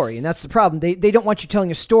a story, and that's the problem. They don't want you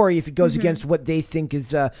telling a story if it goes against what they think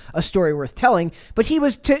is a story worth telling. But he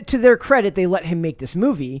was, to their credit, they let him make this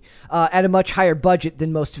movie at a much higher budget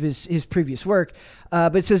than most of his previous work.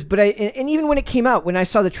 But it says, and even when it came out, when I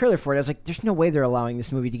saw the trailer for it, I was like, there's no way they're allowing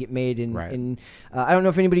this movie to get made. And I don't know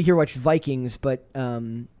if anybody here watched Vikings, but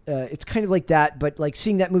it's kind of like that. But like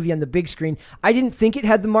seeing that movie on the big screen, I didn't think it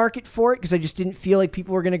had the market for it because I just didn't feel like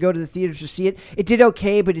people were going to go to the theaters to see it. It did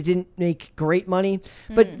okay, but it didn't make great money.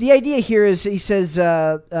 But the idea here is, he says,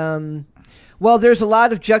 While there's a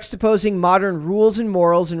lot of juxtaposing modern rules and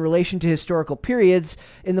morals in relation to historical periods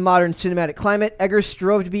in the modern cinematic climate, Eggers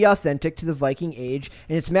strove to be authentic to the Viking Age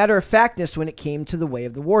and its matter-of-factness when it came to the way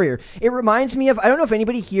of the warrior. It reminds me of, I don't know if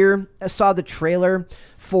anybody here saw the trailer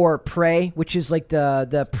for Prey, which is like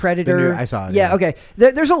the Predator. I saw it. Yeah, okay.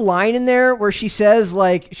 There's a line in there where she says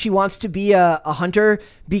like she wants to be a hunter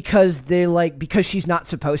because because she's not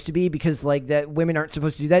supposed to be, because like that women aren't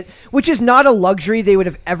supposed to do that, which is not a luxury they would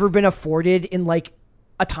have ever been afforded in like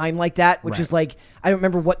a time like that, which is like, I don't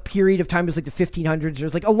remember what period of time, it was like the 1500s. It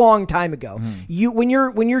was like a long time ago. When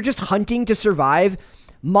you're just hunting to survive,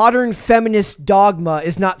 modern feminist dogma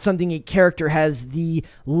is not something a character has the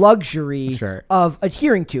luxury of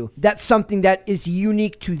adhering to. That's something that is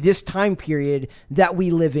unique to this time period that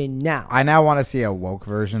we live in now. I now want to see a woke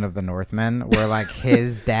version of the Northman where like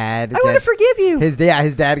his dad I want to forgive you. His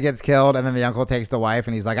dad gets killed and then the uncle takes the wife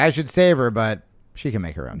and he's like, I should save her, but she can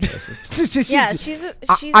make her own choices. Yeah, she's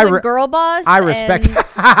a girl boss. I respect her.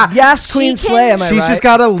 Yes, Queen Slay, am I She's right? just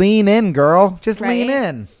got to lean in, girl. Just lean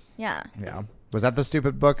in. Yeah. Yeah. Was that the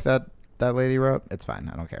stupid book that lady wrote? It's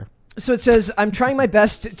fine. I don't care. So it says, I'm trying my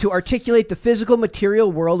best to articulate the physical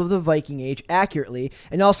material world of the Viking Age accurately,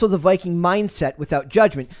 and also the Viking mindset without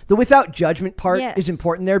judgment. The without judgment part is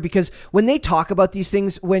important there, because when they talk about these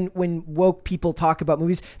things, when woke people talk about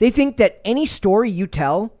movies, they think that any story you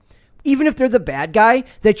tell, even if they're the bad guy,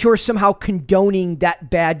 that you're somehow condoning that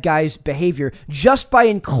bad guy's behavior just by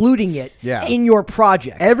including it in your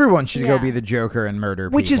project. Everyone should go be the Joker and murder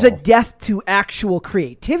people. Which is a death to actual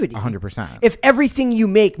creativity. 100%. If everything you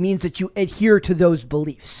make means that you adhere to those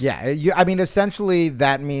beliefs. Yeah. I mean, essentially,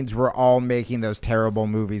 that means we're all making those terrible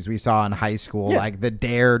movies we saw in high school, like the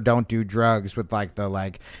Dare, Don't Do Drugs with like the,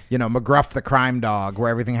 McGruff the Crime Dog, where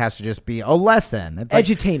everything has to just be a lesson. It's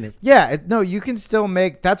edutainment. No, you can still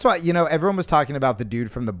make, that's why, everyone was talking about the dude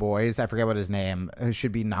from The Boys. I forget what his name, who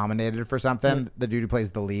should be nominated for something. Yeah. The dude who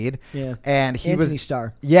plays the lead. Yeah. And he Anthony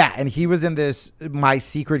Starr. Yeah. And he was in this, my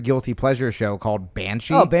secret guilty pleasure show called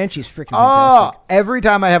Banshee. Oh, Banshee's freaking fantastic. Every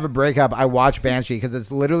time I have a breakup, I watch Banshee because it's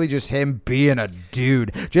literally just him being a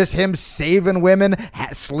dude. Just him saving women,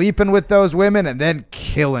 sleeping with those women, and then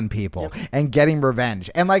killing people and getting revenge.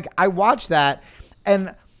 And I watch that,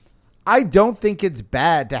 and I don't think it's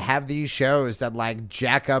bad to have these shows that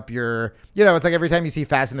jack up your, it's like every time you see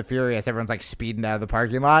Fast and the Furious, everyone's speeding out of the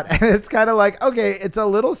parking lot. And it's kind of okay, it's a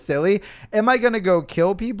little silly. Am I going to go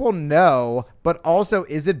kill people? No. But also,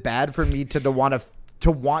 is it bad for me to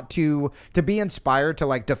want to be inspired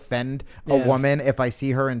to defend a woman if I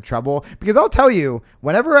see her in trouble? Because I'll tell you,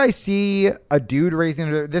 whenever I see a dude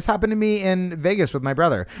this happened to me in Vegas with my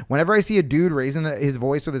brother. Whenever I see a dude raising his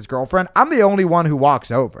voice with his girlfriend, I'm the only one who walks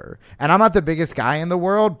over. And I'm not the biggest guy in the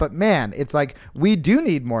world, but man, it's we do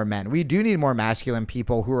need more men. We do need more masculine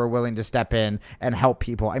people who are willing to step in and help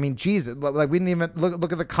people. I mean, Jesus, we didn't even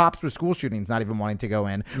look at the cops with school shootings not even wanting to go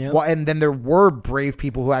in. Yep. Well, and then there were brave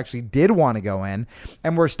people who actually did want to go in.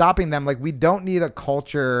 And we're stopping them. We don't need a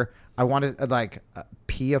culture. I want to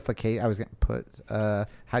peification. I was going to put,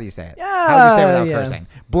 how do you say it? Yeah, how do you say it without cursing?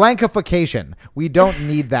 Blankification. We don't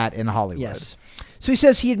need that in Hollywood. Yes. So he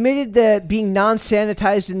says he admitted that being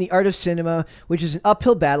non-sanitized in the art of cinema, which is an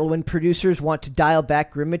uphill battle when producers want to dial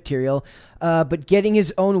back grim material, but getting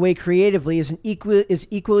his own way creatively is an equally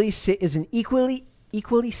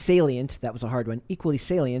salient, that was a hard one, equally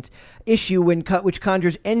salient issue which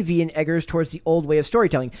conjures envy in Eggers towards the old way of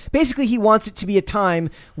storytelling. Basically, he wants it to be a time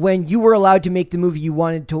when you were allowed to make the movie you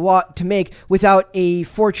wanted to make without a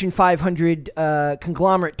Fortune 500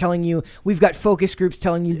 conglomerate telling you, we've got focus groups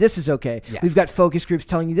telling you this is okay. Yes. We've got focus groups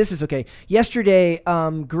telling you this is okay. Yesterday,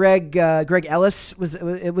 Greg Ellis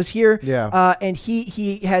was here, and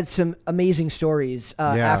he had some amazing stories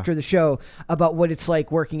after the show about what it's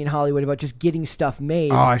like working in Hollywood, about just getting stuff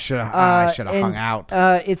made. Oh, I should have hung out.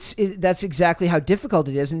 That's exactly how difficult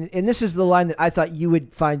it is. And this is the line that I thought you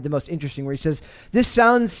would find the most interesting, where he says, this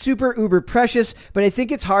sounds super uber precious, but I think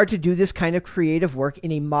it's hard to do this kind of creative work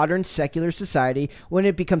in a modern secular society when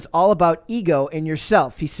it becomes all about ego and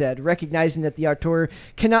yourself, he said, recognizing that the auteur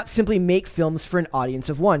cannot simply make films for an audience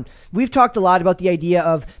of one. We've talked a lot about the idea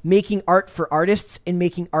of making art for artists and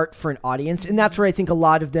making art for an audience. And that's where I think a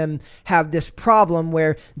lot of them have this problem,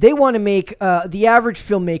 where they want to make, the average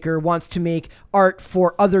filmmaker wants to make art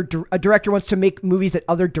for a director wants to make movies that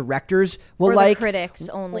other directors will like, critics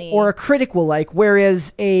only, or a critic will like.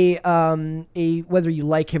 Whereas a whether you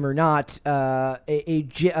like him or not,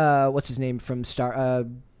 what's his name from Star?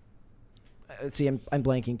 See, I'm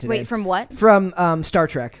blanking today. Wait, from what? From Star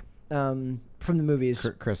Trek. from the movies?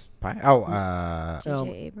 Chris Pine.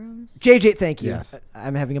 J.J. Abrams. JJ, thank you. Yes.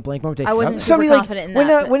 I'm having a blank moment. I wasn't Somebody super confident in when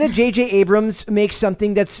that. when a JJ Abrams makes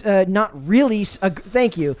something that's not really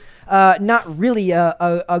thank you. Not really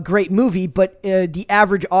a great movie, but the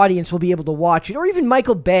average audience will be able to watch it. Or even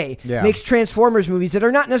Michael Bay makes Transformers movies that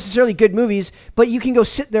are not necessarily good movies, but you can go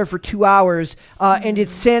sit there for 2 hours and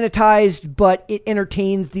it's sanitized, but it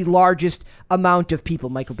entertains the largest amount of people.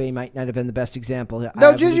 Michael Bay might not have been the best example.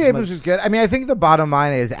 No, J.J. Abrams is good. I mean, I think the bottom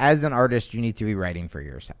line is, as an artist, you need to be writing for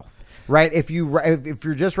yourself. Right? If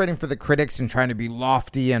you're just writing for the critics and trying to be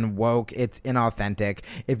lofty and woke, it's inauthentic.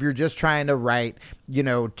 If you're just trying to write,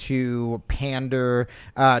 to pander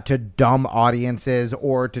to dumb audiences,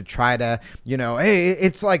 or to try to, hey,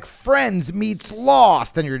 it's like Friends meets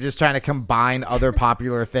Lost, and you're just trying to combine other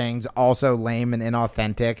popular things, also lame and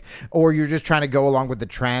inauthentic, or you're just trying to go along with the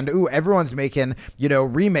trend. Ooh, everyone's making,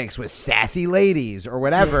 remakes with sassy ladies or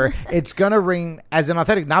whatever. It's gonna ring as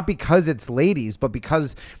inauthentic, not because it's ladies, but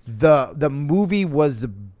because the movie was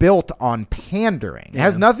built on pandering. It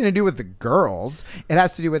has nothing to do with the girls. It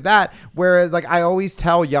has to do with that. Whereas, like, I always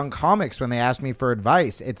tell young comics when they ask me for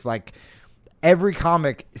advice, it's like every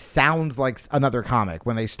comic sounds like another comic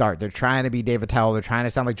when they start. They're trying to be Dave Attell. They're trying to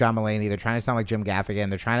sound like John Mulaney. They're trying to sound like Jim Gaffigan.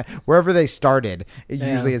 They're trying to, wherever they started, it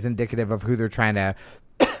usually is indicative of who they're trying to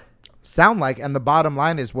sound like. And the bottom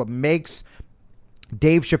line is, what makes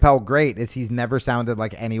Dave Chappelle great is he's never sounded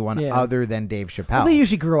like anyone other than Dave Chappelle. Well, they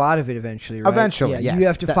usually grow out of it eventually, right? Eventually, yes. You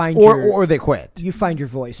have to find or they quit. You find your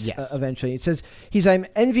voice eventually. It says, I'm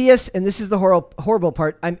envious, and this is the horrible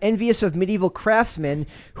part, I'm envious of medieval craftsmen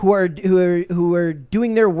who are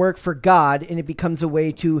doing their work for God, and it becomes a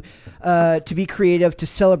way to be creative, to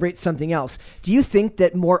celebrate something else. Do you think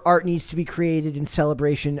that more art needs to be created in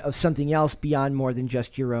celebration of something else beyond more than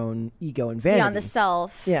just your own ego and vanity? Beyond the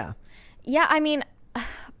self. Yeah. Yeah, I mean,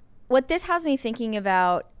 what this has me thinking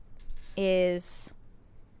about is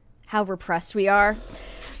how repressed we are.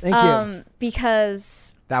 Thank you.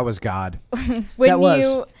 Because that was God. when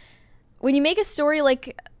you make a story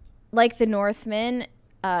like The Northman,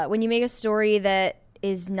 when you make a story that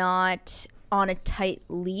is not on a tight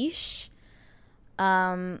leash,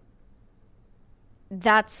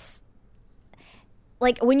 that's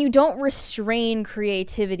like when you don't restrain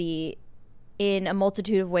creativity in a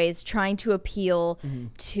multitude of ways, trying to appeal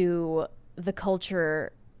to the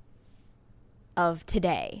culture of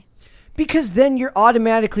today. Because then you're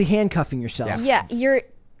automatically handcuffing yourself. Yeah, you're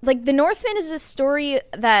like, The Northman is a story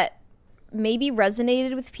that maybe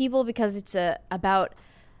resonated with people because it's about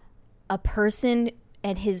a person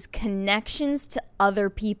and his connections to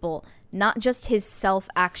other people, not just his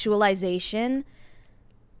self-actualization,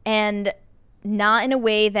 and not in a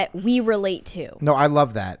way that we relate to. No, I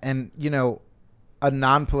love that. And, a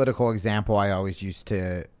non-political example I always used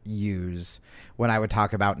to use when I would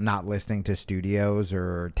talk about not listening to studios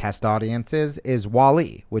or test audiences is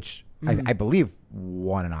WALL-E, which I believe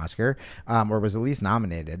won an Oscar, or was at least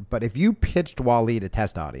nominated. But if you pitched WALL-E to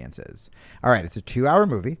test audiences, all right, it's a 2-hour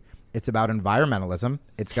movie. It's about environmentalism.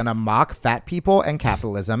 It's going to mock fat people and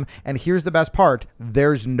capitalism. And here's the best part.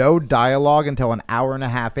 There's no dialogue until an hour and a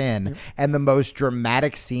half in. And the most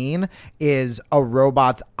dramatic scene is a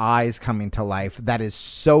robot's eyes coming to life. That is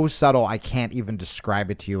so subtle, I can't even describe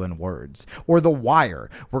it to you in words. Or The Wire.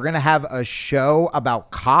 We're going to have a show about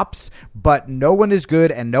cops, but no one is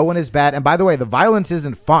good and no one is bad. And by the way, the violence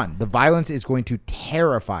isn't fun. The violence is going to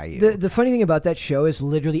terrify you. The funny thing about that show is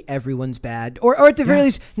literally everyone's bad. Or at the very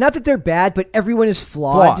least, not that they're bad, but everyone is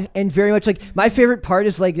flawed. And very much like, my favorite part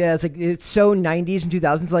is like, it's so 90s and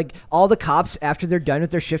 2000s, like all the cops after they're done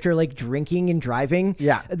with their shift are like drinking and driving.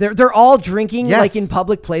 Yeah. They're all drinking like in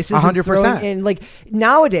public places. 100%. And like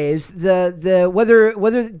nowadays, the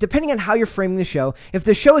whether depending on how you're framing the show, if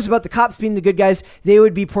the show is about the cops being the good guys, they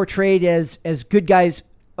would be portrayed as good guys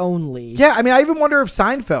only. Yeah, I mean, I even wonder if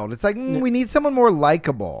Seinfeld, it's like, we need someone more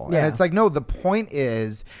likable. Yeah. And it's like, no, the point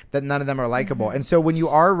is that none of them are likable. And so when you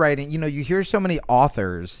are writing, you hear so many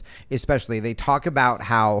authors, especially, they talk about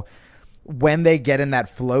how when they get in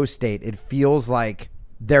that flow state, it feels like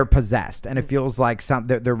they're possessed, and it feels like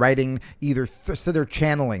they're writing either so they're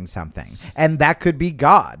channeling something, and that could be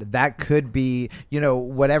God, that could be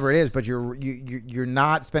whatever it is, but you're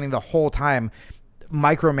not spending the whole time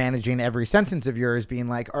micromanaging every sentence of yours, being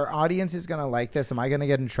like, our audience is going to like this. Am I going to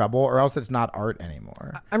get in trouble? Or else it's not art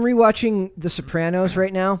anymore. I'm rewatching The Sopranos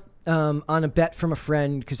right now. on a bet from a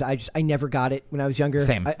friend because I never got it when I was younger. I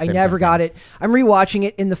Same, never got it. I'm rewatching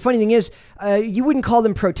it, and the funny thing is, you wouldn't call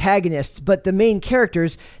them protagonists, but the main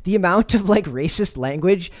characters, the amount of like racist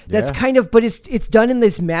language that's kind of, but it's done in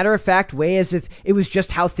this matter of fact way as if it was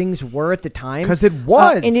just how things were at the time. Because it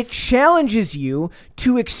was, and it challenges you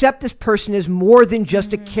to accept this person as more than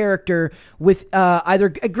just a character with either.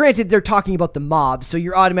 Granted, they're talking about the mob, so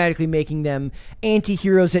you're automatically making them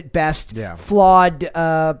anti-heroes at best, flawed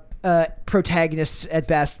protagonists at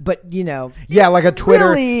best, but like a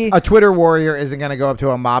Twitter really, a Twitter warrior isn't going to go up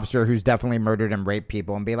to a mobster who's definitely murdered and raped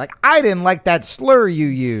people and be like, I didn't like that slur you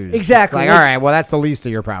used. Exactly. It's like, all right, well, that's the least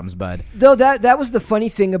of your problems, bud. Though that was the funny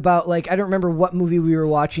thing about, like, I don't remember what movie we were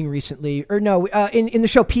watching recently, or no, in the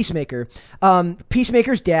show Peacemaker.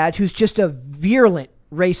 Peacemaker's dad, who's just a virulent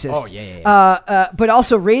racist. Oh, yeah. But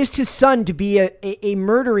also raised his son to be a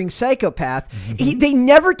murdering psychopath. They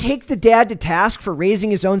never take the dad to task for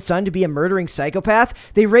raising his own son to be a murdering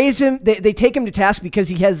psychopath. They raise him. They take him to task because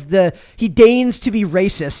he deigns to be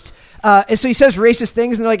racist. And so he says racist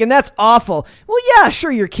things, and they're like, and that's awful. Well, yeah,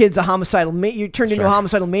 sure, your kid's a homicidal. You turned into a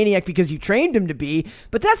homicidal maniac because you trained him to be,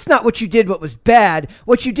 but that's not what you did. What was bad?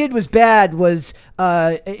 What you did was bad. Was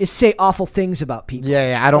is say awful things about people.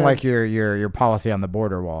 Yeah. I don't like your policy on the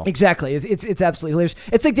border wall. Exactly. It's absolutely hilarious.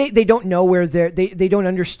 It's like they don't know where they don't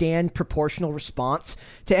understand proportional response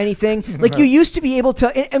to anything. Like you used to be able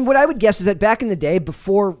to, and what I would guess is that back in the day,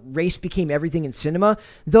 before race became everything in cinema,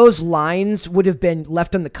 those lines would have been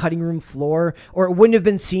left on the cutting room floor, or it wouldn't have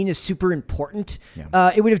been seen as super important.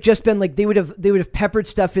 It would have just been like they would have peppered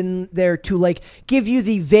stuff in there to like give you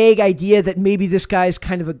the vague idea that maybe this guy's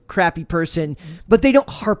kind of a crappy person, but they don't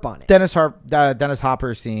harp on it. Dennis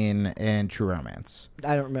Hopper scene in True Romance.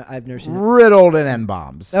 I don't remember. I've never seen it. Riddled in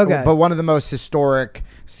N-bombs. Okay. But one of the most historic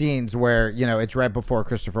scenes where, it's right before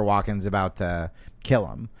Christopher Walken's about to kill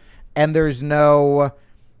him. And there's no,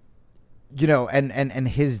 and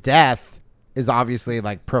his death is obviously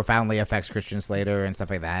like profoundly affects Christian Slater and stuff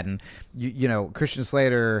like that. And, Christian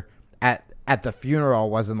Slater at the funeral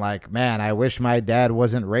wasn't like, man, I wish my dad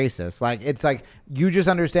wasn't racist. Like, it's like, you just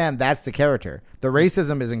understand that's the character. The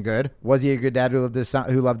racism isn't good. Was he a good dad who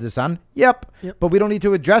loved his son? Yep. But we don't need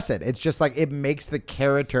to address it. It's just like, it makes the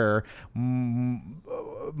character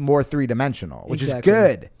more three-dimensional, which is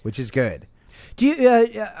good. Do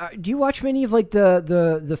you watch many of like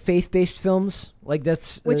the faith-based films? Like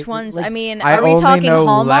that's which ones? Like, I mean, are we talking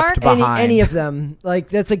Hallmark? Any of them? Like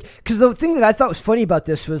that's like, because the thing that I thought was funny about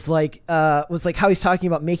this was like how he's talking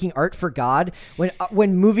about making art for God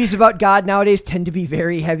when movies about God nowadays tend to be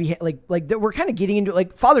very heavy. Like we're kind of getting into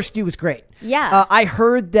like Father Stu was great. Yeah, I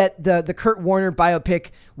heard that the Kurt Warner biopic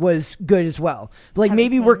was good as well. Like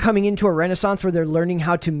maybe we're coming into a renaissance where they're learning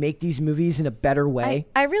how to make these movies in a better way.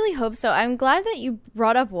 I really hope so. I'm glad that you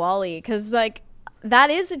brought up WALL-E because like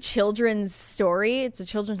that is a children's story. It's a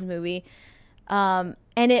children's movie. And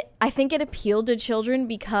I think it appealed to children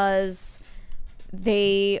because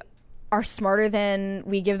they are smarter than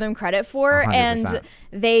we give them credit for. 100%. And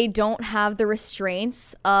they don't have the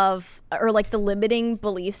restraints or like the limiting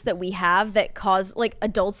beliefs that we have that cause like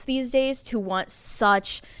adults these days to want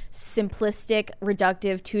such simplistic,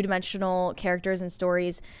 reductive, two-dimensional characters and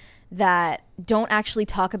stories that don't actually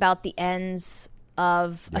talk about the ends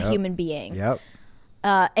of a human being.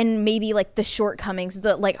 And maybe like the shortcomings,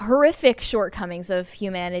 the like horrific shortcomings of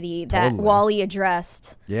humanity that WALL-E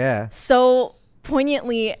addressed. So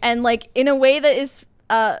poignantly and like in a way that is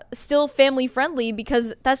still family friendly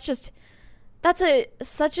because that's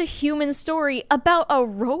such a human story about a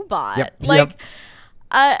robot.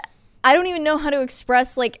 I don't even know how to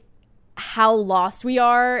express like how lost we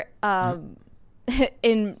are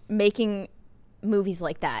in making movies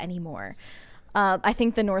like that anymore. I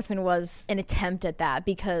think The Northman was an attempt at that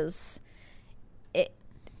because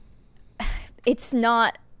it's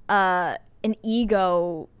not an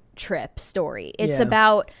ego trip story. It's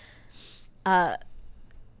about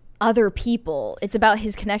other people. It's about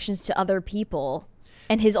his connections to other people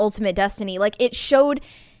and his ultimate destiny. Like it showed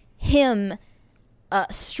him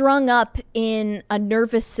strung up in a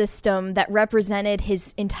nervous system that represented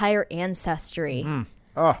his entire ancestry.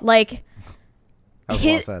 Like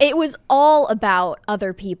it was all about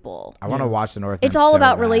other people. I want to watch The Northman. It's all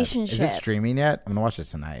about relationships. Is it streaming yet? I'm going to watch it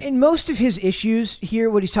tonight. And most of his issues here,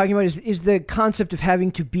 what he's talking about is the concept of having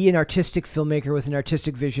to be an artistic filmmaker with an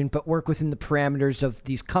artistic vision, but work within the parameters of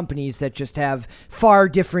these companies that just have far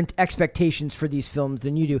different expectations for these films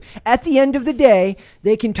than you do. At the end of the day,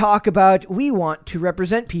 they can talk about, we want to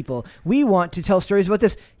represent people. We want to tell stories about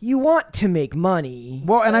this. You want to make money.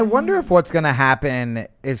 Well, and I wonder if what's going to happen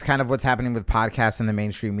is kind of what's happening with podcasts and the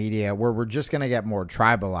mainstream media, where we're just going to get more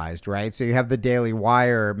tribalized, right? So you have the Daily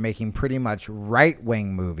Wire making pretty much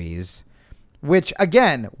right-wing movies, which,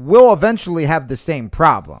 again, will eventually have the same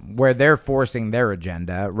problem where they're forcing their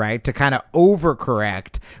agenda, right, to kind of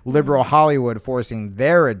overcorrect liberal Hollywood forcing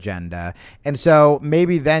their agenda. And so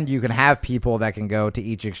maybe then you can have people that can go to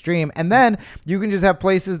each extreme, and then you can just have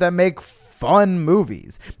places that make fun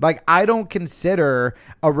movies. Like, I don't consider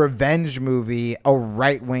a revenge movie a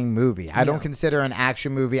right-wing movie. I don't consider an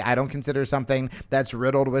action movie. I don't consider something that's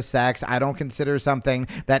riddled with sex. I don't consider something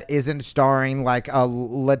that isn't starring like a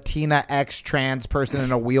Latina trans person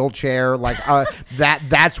in a wheelchair. Like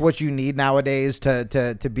that's what you need nowadays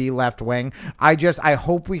to be left-wing. I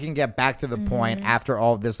hope we can get back to the point after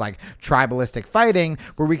all of this like tribalistic fighting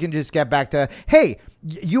where we can just get back to, hey,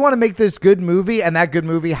 you want to make this good movie and that good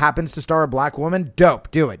movie happens to star a black woman? Dope.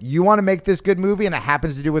 Do it. You want to make this good movie and it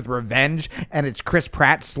happens to do with revenge and it's Chris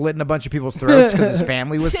Pratt slitting a bunch of people's throats because his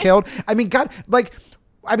family was killed? I mean, God, like,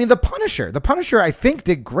 The Punisher. The Punisher, I think,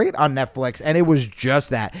 did great on Netflix, and it was just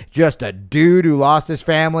that. Just a dude who lost his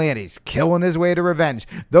family and he's killing his way to revenge.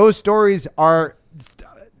 Those stories are...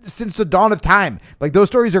 since the dawn of time. Like, those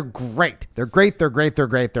stories are great. They're great. They're great. They're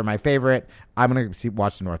great. They're my favorite. I'm going to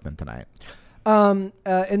watch The Northman tonight. And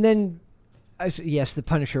then, yes, The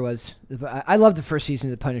Punisher was. I love the first season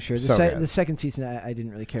of The Punisher. The second season, I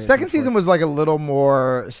didn't really care. Second season was like a little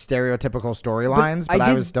more stereotypical storylines, but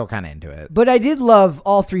I was still kind of into it. But I did love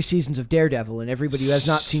all 3 seasons of Daredevil, and everybody who has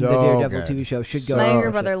not seen the Daredevil TV show should go. My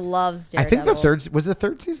younger brother loves Daredevil. I think the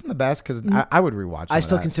third season the best because I would rewatch. I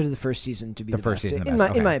still consider the first season to be the first best, season the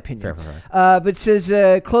best. in my opinion. Fair. But it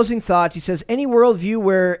says closing thoughts. He says any worldview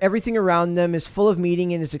where everything around them is full of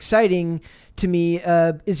meaning and is exciting to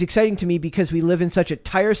me because we live in such a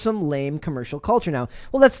tiresome, lame commercial culture now.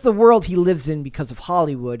 Well, that's the world he lives in because of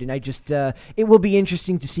Hollywood, and I just it will be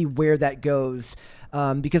interesting to see where that goes.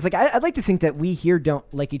 Because like I'd like to think that we here don't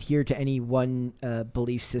like adhere to any one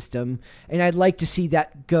belief system, and I'd like to see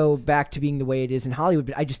that go back to being the way it is in Hollywood.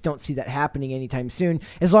 But I just don't see that happening anytime soon.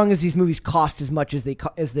 As long as these movies cost as much as they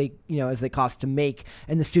cost to make,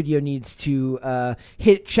 and the studio needs to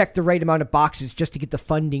check the right amount of boxes just to get the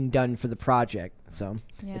funding done for the project. So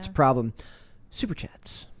it's a problem. Super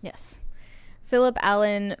chats. Yes. Philip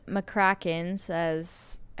Allen McCracken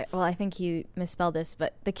says, well, I think he misspelled this,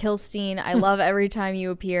 but the Kilstein, I love every time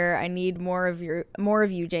you appear. I need more of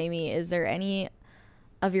you, Jamie. Is there any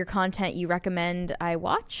of your content you recommend I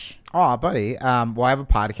watch? Oh, buddy. Well, I have a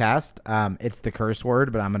podcast. It's the curse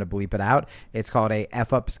word, but I'm going to bleep it out. It's called a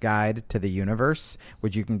F-Ups Guide to the Universe,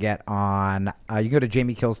 which you can get on, you can go to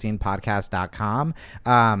jamiekilsteinpodcast.com.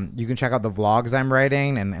 You can check out the vlogs I'm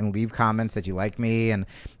writing and leave comments that you like me. And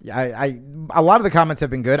a lot of the comments have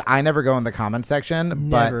been good. I never go in the comment section,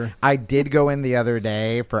 but I did go in the other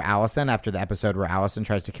day for Allison after the episode where Allison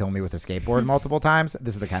tries to kill me with a skateboard multiple times.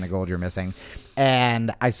 This is the kind of gold you're missing.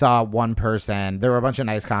 And I saw one person, there were a bunch of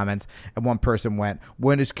nice comments, and one person went,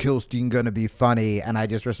 "When is Kilstein going to be funny?" And I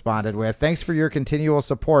just responded with, "Thanks for your continual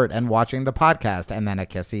support and watching the podcast," and then a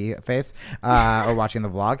kissy face, or watching the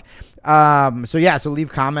vlog. So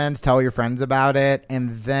leave comments, tell your friends about it,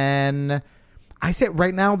 and then I say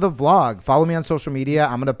right now the vlog. Follow me on social media.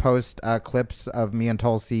 I'm going to post clips of me and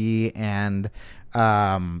Tulsi and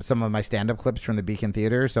some of my stand-up clips from the Beacon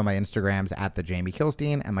Theater. So my Instagram's at the Jamie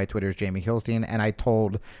Kilstein and my Twitter's Jamie Kilstein. And I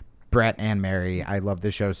told Brett and Mary, I love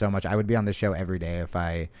this show so much. I would be on this show every day if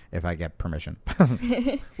I get permission.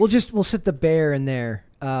 We'll sit the bear in there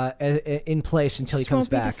in place until he comes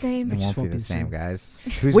back. It won't be the same, guys.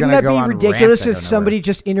 Who's Wouldn't gonna that go be on ridiculous rants if somebody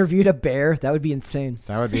just interviewed a bear? That would be insane.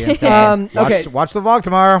 That would be insane. Okay. Watch the vlog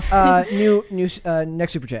tomorrow.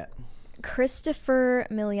 Next super chat. Christopher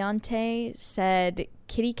Miliante said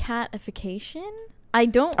kitty catification. I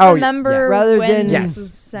don't remember when this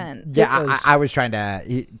was sent. Yeah, I was trying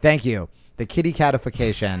to... Thank you. The kitty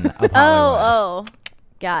catification of Hollywood.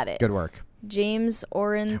 Got it. Good work. James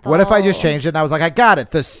Orenthal. What if I just changed it and I was like, I got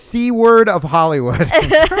it. The C word of Hollywood.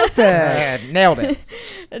 Perfect. Nailed it.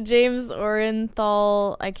 James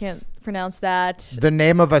Orenthal. I can't pronounce that. The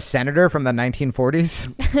name of a senator from the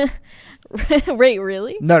 1940s? Wait,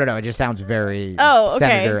 really? No. It just sounds very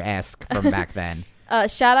senator-esque from back then.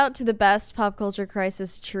 Shout out to the best pop culture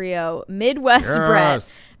crisis trio, Midwest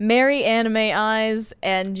Brett, Mary Anime Eyes,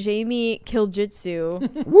 and Jamie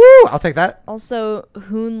Kiljitsu. Woo! I'll take that. Also,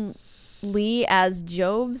 Hoon Lee as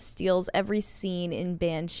Job steals every scene in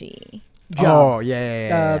Banshee. Job. Oh,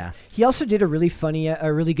 yeah. He also did a really funny,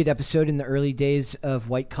 a really good episode in the early days of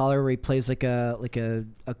White Collar where he plays like a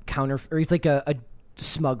counter, or he's like a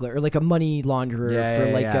smuggler or like a money launderer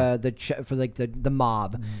for the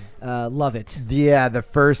mob. Love it. Yeah, the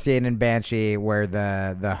first scene in Banshee where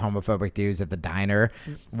the homophobic dude's at the diner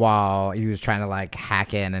while he was trying to like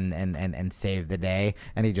hack in and save the day,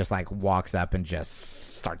 and he just like walks up and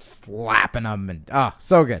just starts slapping them, and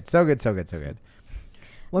so good.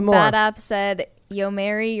 One more. Bad App said, "Yo,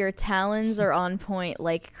 Mary, your talons are on point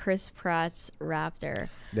like Chris Pratt's raptor."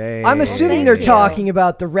 I'm assuming they're talking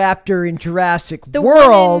about the raptor in Jurassic The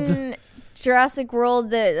World. one in Jurassic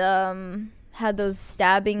World that had those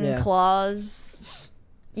stabbing claws.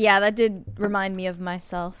 Yeah, that did remind me of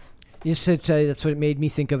myself. You said that's what it made me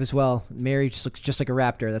think of as well. Mary just looks just like a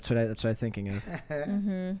raptor. That's what I'm thinking of.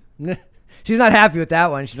 Mm-hmm. She's not happy with that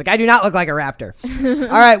one. She's like, I do not look like a raptor.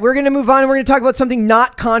 All right, we're going to move on. We're going to talk about something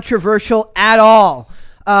not controversial at all.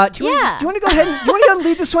 Do you want to go ahead and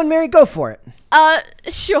lead this one, Mary? Go for it.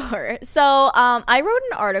 Sure. So, I wrote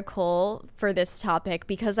an article for this topic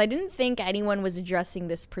because I didn't think anyone was addressing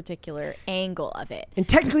this particular angle of it. And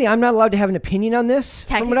technically, I'm not allowed to have an opinion on this.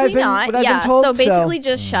 Technically not. What I've been told, so basically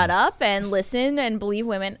just shut up and listen and believe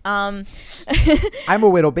women. I'm a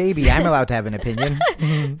little baby. I'm allowed to have an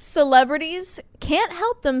opinion. Celebrities can't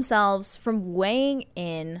help themselves from weighing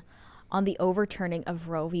in on the overturning of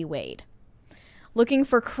Roe v. Wade. Looking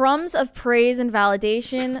for crumbs of praise and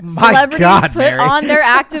validation, celebrities put on their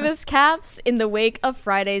activist caps in the wake of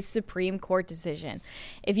Friday's Supreme Court decision.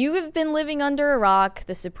 If you have been living under a rock,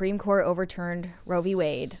 the Supreme Court overturned Roe v.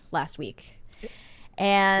 Wade last week.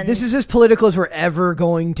 And this is as political as we're ever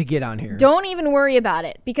going to get on here. Don't even worry about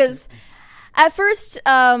it, because at first,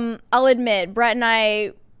 I'll admit, Brett and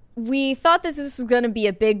I, we thought that this was going to be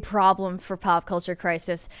a big problem for Pop Culture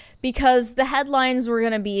Crisis because the headlines were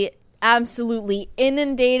going to be absolutely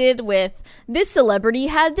inundated with this celebrity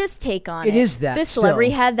had this take on it. It is that. This celebrity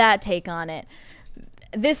had that take on it.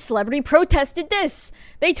 This celebrity protested this.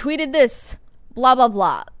 They tweeted this. Blah blah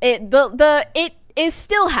blah. It is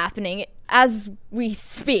still happening as we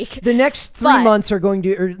speak. The next 3 months are going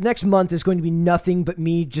to, or next month is going to be nothing but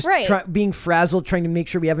me just being frazzled, trying to make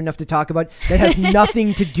sure we have enough to talk about that has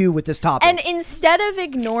nothing to do with this topic. And instead of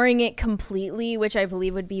ignoring it completely, which I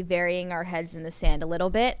believe would be burying our heads in the sand a little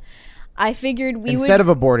bit, I figured instead of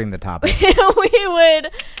aborting the topic,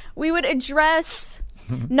 we would address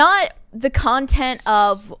not the content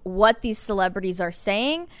of what these celebrities are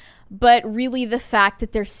saying, but really the fact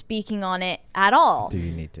that they're speaking on it at all. Do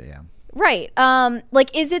you need to? Yeah. Right.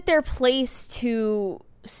 Like, is it their place to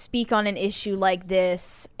speak on an issue like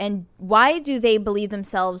this? And why do they believe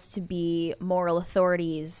themselves to be moral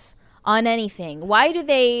authorities on anything? Why do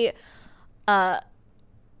they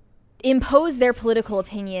impose their political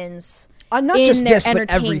opinions on not in just their this, entertainment?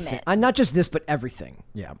 But everything. On not just this, but everything.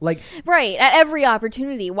 Yeah. Like, right. At every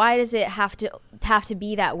opportunity. Why does it have to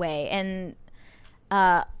be that way? And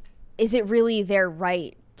is it really their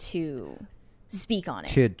right to speak on it?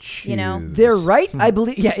 To choose. You know? Their right? I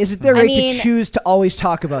believe. Yeah. Is it their right to choose to always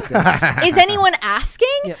talk about this? Is anyone asking?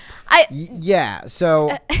 Yep. Yeah.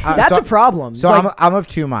 So that's a problem. So I'm of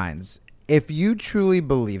two minds. If you truly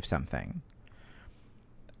believe something,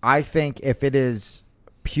 I think if it is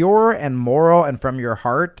pure and moral and from your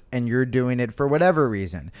heart, and you're doing it for whatever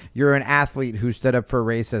reason, you're an athlete who stood up for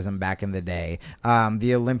racism back in the day,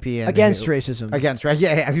 the Olympian against racism,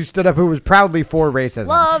 who stood up, who was proudly for racism.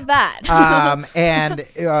 Love that. And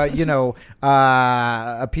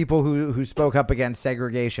people who spoke up against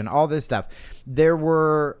segregation, all this stuff. There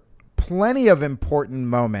were plenty of important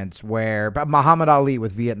moments where Muhammad Ali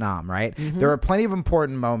with Vietnam, right? Mm-hmm. There were plenty of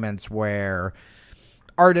important moments where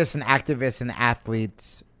artists and activists and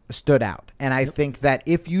athletes stood out. And I think that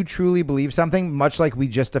if you truly believe something, much like we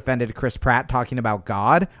just defended Chris Pratt talking about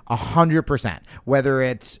God, 100%, whether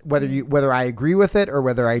I agree with it or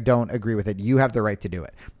whether I don't agree with it, you have the right to do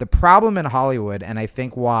it. The problem in Hollywood, and I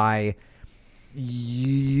think why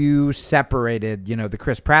you separated, the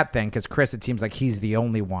Chris Pratt thing, because Chris, it seems like he's the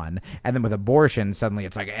only one. And then with abortion, suddenly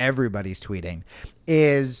it's like everybody's tweeting,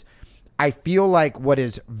 is I feel like what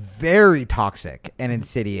is very toxic and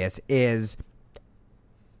insidious is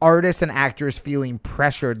artists and actors feeling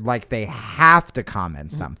pressured like they have to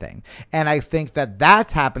comment something. And I think that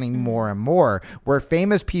that's happening more and more, where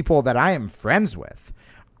famous people that I am friends with,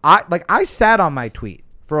 I sat on my tweet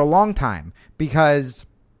for a long time because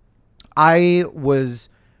I would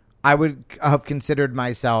have considered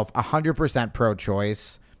myself 100%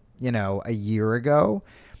 pro-choice, a year ago.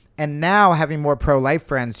 And now having more pro-life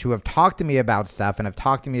friends who have talked to me about stuff and have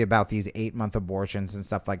talked to me about these 8-month abortions and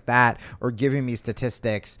stuff like that, or giving me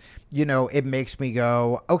statistics, it makes me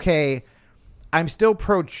go, okay, I'm still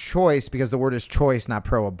pro-choice because the word is choice, not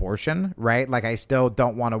pro-abortion, right? Like, I still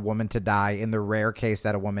don't want a woman to die in the rare case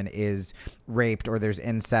that a woman is raped or there's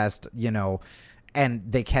incest, and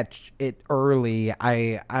they catch it early.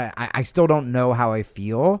 I still don't know how I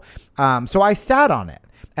feel. So I sat on it.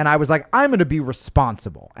 And I was like, I'm going to be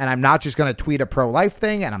responsible. And I'm not just going to tweet a pro-life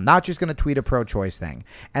thing. And I'm not just going to tweet a pro-choice thing.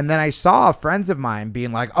 And then I saw friends of mine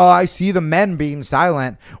being like, oh, I see the men being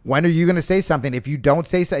silent. When are you going to say something? If you don't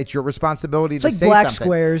say so, it's your responsibility to say something. It's like black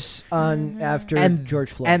squares on after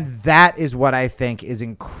George Floyd. And that is what I think is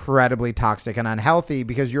incredibly toxic and unhealthy,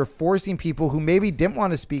 because you're forcing people who maybe didn't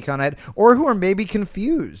want to speak on it or who are maybe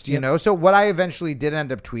confused, you know? So what I eventually did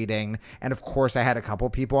end up tweeting, and of course I had a couple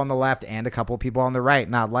people on the left and a couple people on the right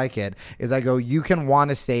not like it, is I go, you can want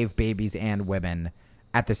to save babies and women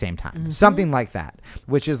at the same time. Something like that,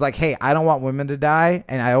 which is like, hey, I don't want women to die,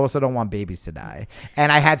 and I also don't want babies to die.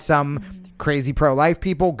 And I had some crazy pro-life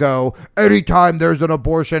people go, anytime there's an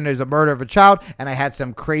abortion is a murder of a child. And I had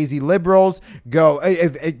some crazy liberals go,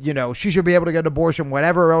 if she should be able to get an abortion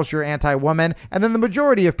whenever else you're anti-woman. And then the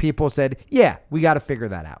majority of people said, yeah, we got to figure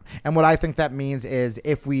that out. And what I think that means is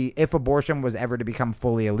if abortion was ever to become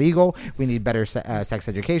fully illegal, we need better sex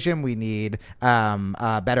education. We need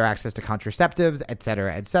better access to contraceptives, et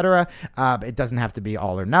cetera, et cetera. It doesn't have to be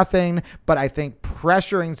all or nothing, but I think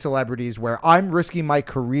pressuring celebrities where I'm risking my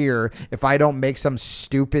career if I don't make some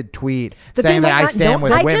stupid tweet saying that I stand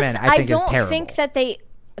with women, I think is terrible. I don't think that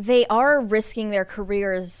they are risking their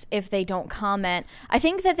careers if they don't comment. I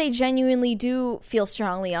think that they genuinely do feel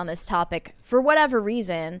strongly on this topic for whatever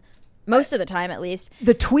reason. Most of the time, at least.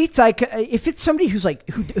 The tweets, if it's somebody who's like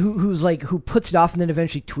who puts it off and then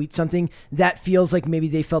eventually tweets something, that feels like maybe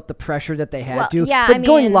they felt the pressure that they had to. Yeah, but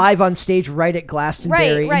going live on stage right at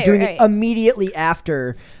Glastonbury and doing it immediately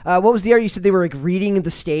after. What was the art? You said they were like reading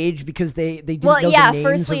the stage because they didn't know the names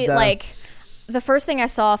firstly, of the... the first thing I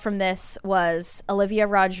saw from this was Olivia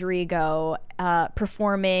Rodrigo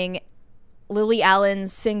performing Lily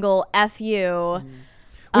Allen's single "F You."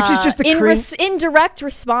 Which is just the in direct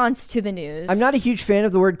response to the news. I'm not a huge fan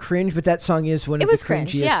of the word cringe, but that song is one of the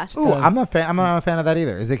cringiest. Yeah. Ooh, I'm not a fan of that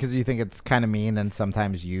either. Is it because you think it's kind of mean and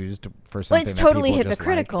sometimes used for something? Well, it's totally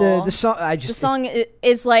hypocritical. The song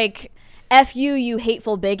is like, F you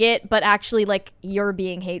hateful bigot, but actually like you're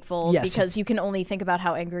being hateful because you can only think about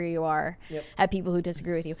how angry you are at people who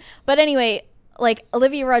disagree with you. But anyway, like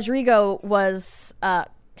Olivia Rodrigo was...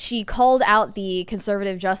 she called out the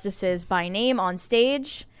conservative justices by name on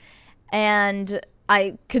stage, and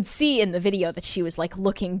I could see in the video that she was like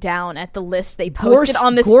looking down at the list they posted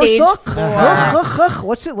on the stage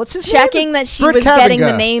floor. What's his checking name? that she was getting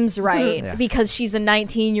the names right because she's a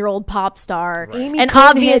 19-year-old pop star. Right. And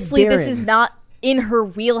obviously this is not in her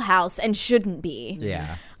wheelhouse and shouldn't be.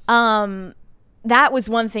 Yeah. That was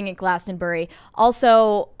one thing at Glastonbury.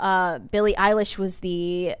 Also, Billie Eilish was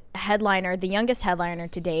the headliner, the youngest headliner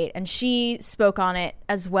to date, and she spoke on it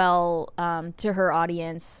as well to her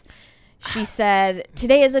audience. She said,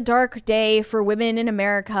 "Today is a dark day for women in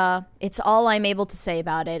America. It's all I'm able to say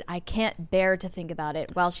about it. I can't bear to think about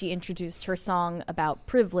it," while she introduced her song about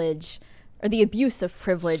privilege, or the abuse of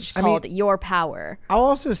privilege, called Your Power. I'll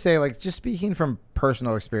also say, like, just speaking from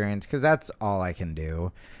personal experience, because that's all I can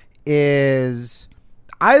do, is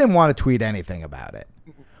I didn't want to tweet anything about it.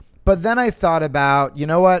 But then I thought about, you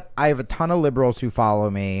know what? I have a ton of liberals who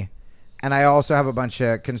follow me, and I also have a bunch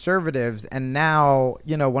of conservatives. And now,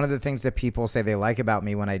 one of the things that people say they like about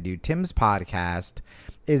me when I do Tim's podcast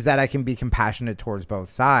is that I can be compassionate towards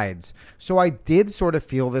both sides. So I did sort of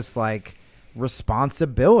feel this, like,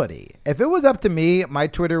 responsibility. If it was up to me, my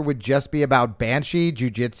Twitter would just be about Banshee,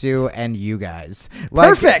 Jiu-Jitsu, and you guys. Like,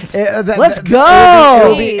 perfect. Let's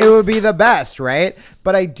go. It would be the best, right?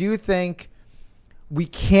 But I do think we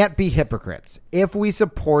can't be hypocrites. If we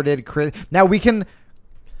supported Chris, now we can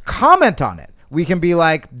comment on it. We can be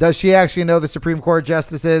like, does she actually know the Supreme Court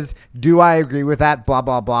justices? Do I agree with that? Blah,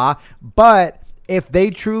 blah, blah. But if they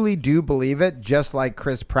truly do believe it, just like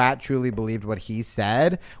Chris Pratt truly believed what he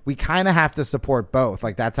said, we kind of have to support both.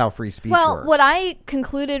 Like, that's how free speech works. Well, what I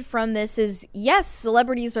concluded from this is, yes,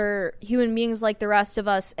 celebrities are human beings like the rest of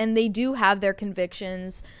us, and they do have their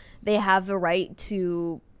convictions. They have the right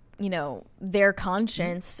to, their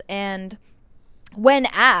conscience. And when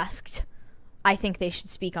asked, I think they should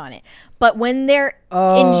speak on it. But when they're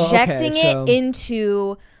injecting it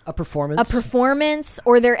into a performance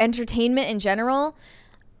or their entertainment in general,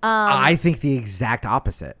 I think the exact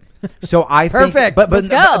opposite. So I think, but Let's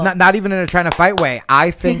go. Not even in a trying to fight way.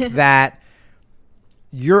 I think that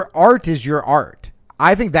your art is your art.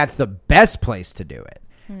 I think that's the best place to do it.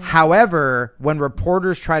 However, when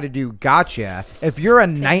reporters try to do gotcha, if you're a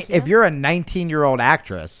 19-year-old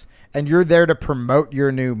actress and you're there to promote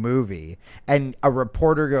your new movie and a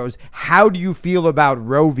reporter goes, how do you feel about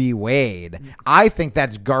Roe v. Wade? I think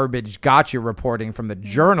that's garbage gotcha reporting from the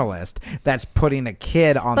journalist that's putting a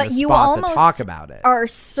kid on the spot to talk about it. Are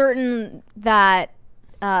certain that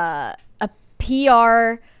a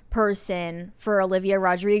PR person for Olivia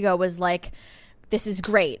Rodrigo was like, this is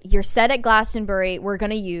great. You're set at Glastonbury. We're going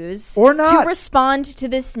to use or not to respond to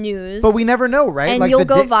this news. But we never know, right? And you'll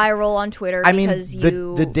go viral on Twitter because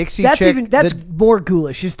the Dixie that's chick. That's more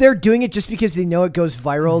ghoulish. If they're doing it just because they know it goes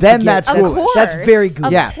viral, then that's ghoulish. That's very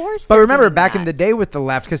ghoulish. Yeah, but remember back in the day with the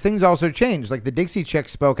left, because things also changed. Like the Dixie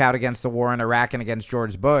chicks spoke out against the war in Iraq and against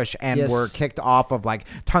George Bush, and were kicked off of like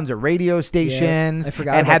tons of radio stations,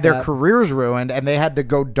 and had their careers ruined, and they had to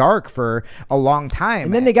go dark for a long time.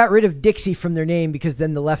 And then they got rid of Dixie from their name because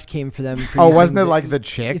then the left came for them. Wasn't it like the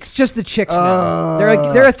chicks? It's just the chicks now.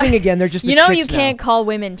 They're a thing again. They're just the chicks you can't call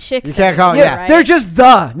women chicks. You can't call right? They're just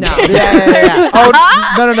the now. Yeah.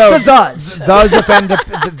 Oh no. The thus.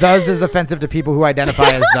 Thus is offensive to people who identify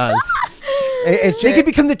as thus. They could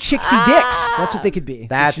become the chicksy dicks. That's what they could be.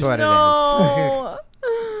 That's what it is.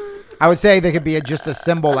 I would say they could be just a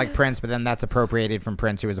symbol like Prince, but then that's appropriated from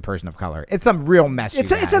Prince, who is a person of color. It's a real mess.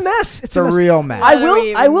 It's a mess. It's a real mess.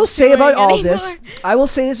 I will say about all this. I will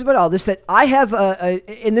say this about all this, that I have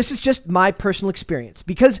and this is just my personal experience,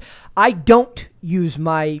 because I don't use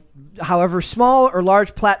my however small or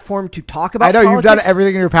large platform to talk about politics. You've done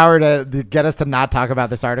everything in your power to get us to not talk about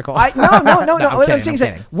this article. No. What I'm saying is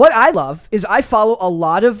that what I love is I follow a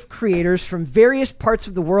lot of creators from various parts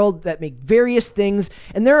of the world that make various things,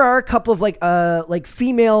 and there are a couple of like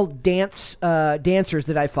female dancers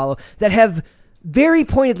that I follow that have very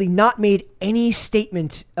pointedly not made any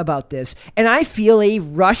statement about this, and I feel a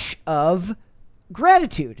rush of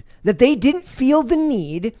gratitude that they didn't feel the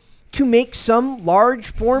need to make some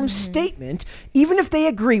large form statement, even if they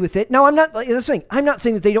agree with it. Now, I'm not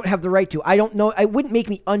saying that they don't have the right to. I don't know. It wouldn't make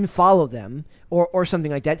me unfollow them or something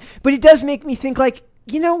like that. But it does make me think, like,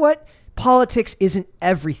 you know what? Politics isn't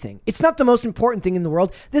everything. It's not the most important thing in the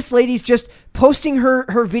world. This lady's just posting her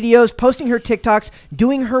videos, posting her TikToks,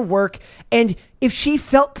 doing her work. And if she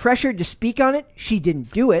felt pressured to speak on it, she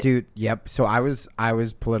didn't do it. Dude, yep. So I was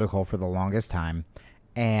political for the longest time.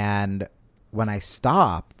 And when I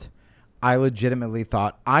stopped, I legitimately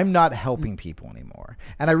thought, I'm not helping people anymore.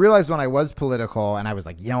 And I realized when I was political and I was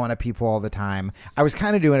like yelling at people all the time, I was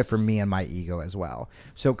kind of doing it for me and my ego as well.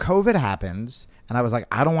 So COVID happens, and I was like,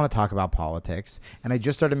 I don't want to talk about politics. And I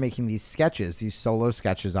just started making these sketches, these solo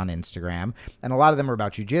sketches on Instagram. And a lot of them were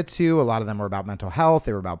about jiu-jitsu. A lot of them were about mental health.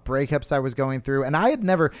 They were about breakups I was going through. And I had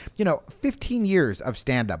never, 15 years of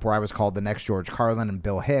stand-up where I was called the next George Carlin and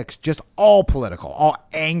Bill Hicks, just all political, all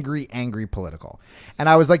angry political. And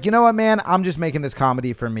I was like, you know what, man? I'm just making this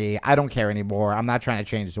comedy for me. I don't care anymore. I'm not trying to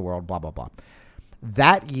change the world, blah, blah, blah.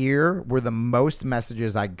 That year were the most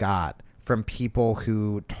messages I got from people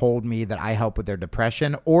who told me that I helped with their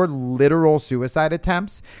depression or literal suicide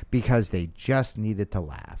attempts because they just needed to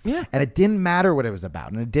laugh. Yeah. And it didn't matter what it was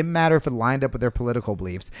about. And it didn't matter if it lined up with their political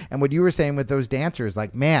beliefs. And what you were saying with those dancers,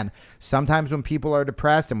 like, man, sometimes when people are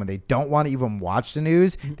depressed and when they don't want to even watch the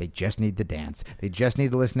news, they just need to dance. They just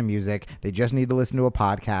need to listen to music. They just need to listen to a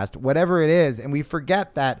podcast, whatever it is. And we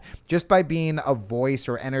forget that just by being a voice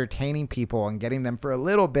or entertaining people and getting them for a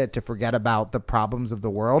little bit to forget about the problems of the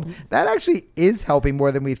world, that actually is helping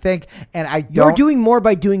more than we think. And you're doing more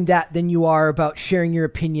by doing that than you are about sharing your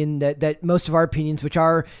opinion, that most of our opinions, which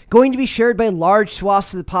are going to be shared by large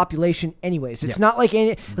swaths of the population anyways. It's not like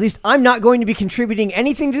at least I'm not going to be contributing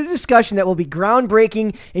anything to the discussion that will be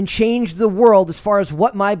groundbreaking and change the world as far as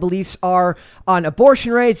what my beliefs are on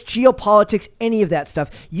abortion rights, geopolitics, any of that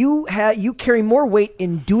stuff. You carry more weight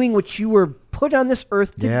in doing what you were put on this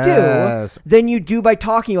earth to do than you do by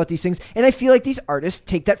talking about these things. And I feel like these artists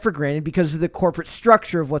take that for granted because of the corporate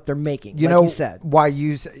structure of what they're making. You said. Why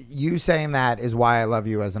you saying that is why I love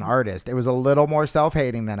you as an artist. It was a little more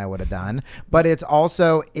self-hating than I would have done, but it's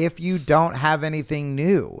also if you don't have anything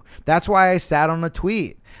new. That's why I sat on a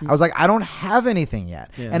tweet. I was like, I don't have anything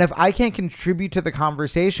yet. Yeah. And if I can't contribute to the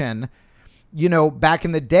conversation, back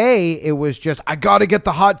in the day, it was just, I got to get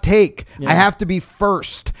the hot take. Yeah. I have to be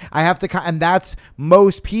first. I have to, and that's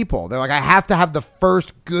most people. They're like, I have to have the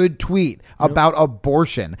first good tweet about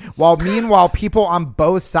abortion. Meanwhile, people on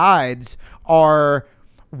both sides are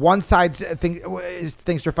one side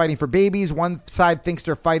thinks they're fighting for babies, one side thinks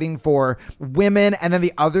they're fighting for women, and then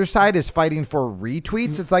the other side is fighting for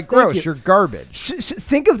retweets. It's like, gross, you're garbage.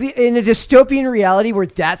 Think of in a dystopian reality where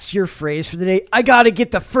that's your phrase for the day. I gotta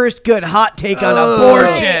get the first good hot take on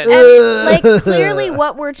abortion. And, like, clearly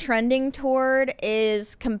what we're trending toward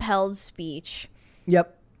is compelled speech.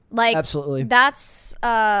 Yep. Like, absolutely. That's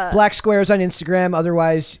black squares on Instagram.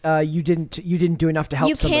 Otherwise, you didn't do enough to help.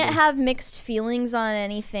 You can't have mixed feelings on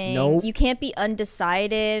anything. Nope. You can't be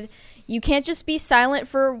undecided. You can't just be silent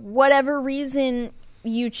for whatever reason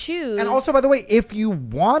you choose. And also, by the way, if you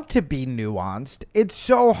want to be nuanced, it's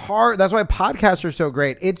so hard. That's why podcasts are so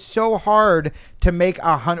great. It's so hard to make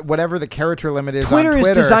whatever the character limit is. Twitter on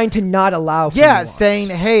Twitter is designed to not allow for nuance. Saying,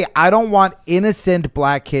 hey, I don't want innocent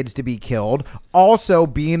black kids to be killed. Also,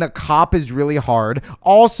 being a cop is really hard.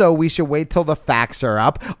 Also, we should wait till the facts are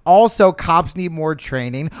up. Also, cops need more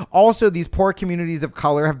training. Also, these poor communities of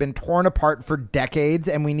color have been torn apart for decades,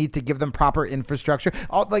 and we need to give them proper infrastructure.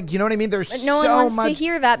 You know what I mean? There's no so one wants much to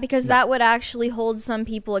hear that, because that would actually hold some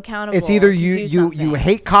people accountable. It's either you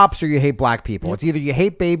hate cops or you hate black people. Yep. It's either you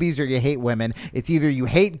hate babies or you hate women. It's either you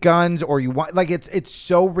hate guns or you want, it's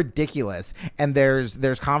so ridiculous. And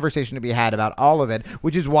there's conversation to be had about all of it,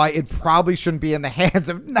 which is why it probably shouldn't be in the hands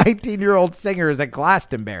of 19-year-old singers at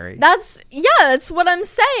Glastonbury. That's what I'm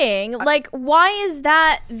saying. Like, why is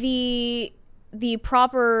that the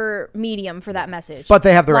proper medium for that message? But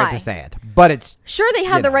they have the right to say it. But it's sure they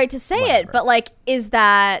have the right to say it, but like, is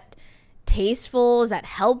that tasteful? Is that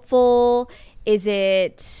helpful? Is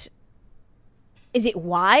it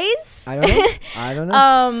wise? I don't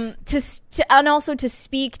know. And also to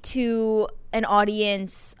speak to an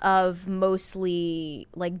audience of mostly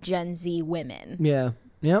like Gen Z women. Yeah.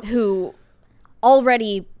 Yep. Who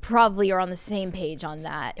already probably are on the same page on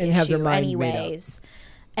that and issue have their mind anyways.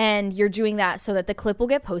 And you're doing that so that the clip will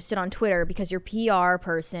get posted on Twitter because your PR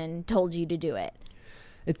person told you to do it.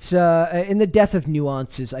 It's in the death of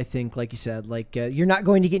nuances, I think, like you said. Like, you're not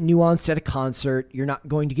going to get nuance at a concert. You're not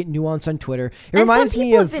going to get nuance on Twitter. It reminds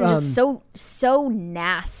me of... some people have been just so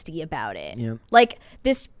nasty about it. Yeah. Like,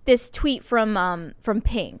 this tweet from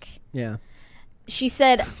Pink. Yeah. She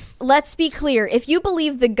said, let's be clear. If you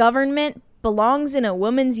believe the government belongs in a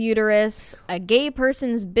woman's uterus, a gay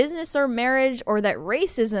person's business or marriage, or that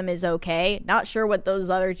racism is okay, not sure what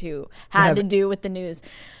those other two had to do with the news,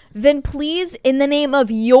 then please, in the name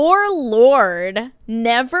of your Lord,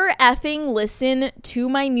 never effing listen to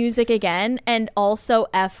my music again, and also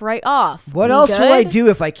F right off. What else will I do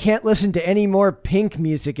if I can't listen to any more Pink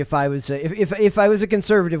music? If I was if I was a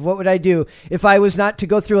conservative, what would I do if I was not to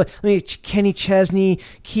go through Kenny Chesney,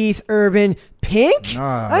 Keith Urban, Pink?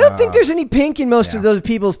 I don't think there's any Pink in most of those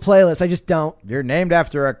people's playlists. I just don't. You're named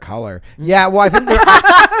after a color. Yeah, well, I think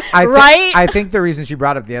I think the reason she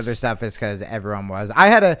brought up the other stuff is because everyone was.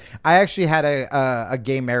 I actually had a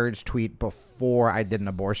gay marriage tweet before I did an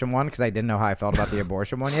abortion one, because I didn't know how I felt about the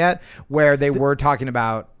abortion one yet, where they were talking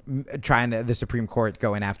about the Supreme Court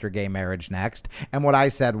going after gay marriage next. And what I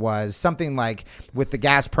said was something like, with the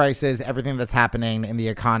gas prices, everything that's happening in the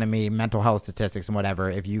economy, mental health statistics and whatever,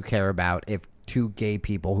 if you care about if two gay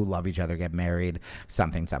people who love each other get married,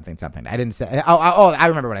 something. I didn't say, I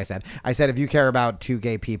remember what I said. I said, if you care about two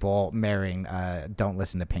gay people marrying, don't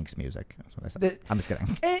listen to Pink's music. That's what I said. I'm just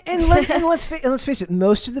kidding. And let's face it,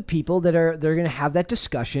 most of the people they're going to have that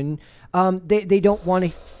discussion, they don't want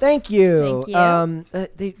to. Thank you.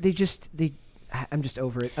 I'm just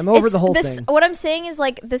over it. I'm over the whole thing. What I'm saying is,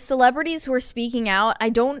 like, the celebrities who are speaking out, I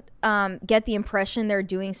don't get the impression they're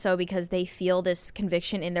doing so because they feel this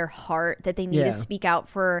conviction in their heart that they need to speak out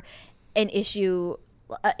for an issue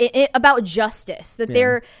about justice, that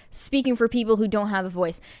they're speaking for people who don't have a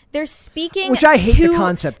voice. They're speaking, which I hate the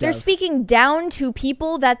concept They're speaking down to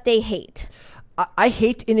people that they hate. I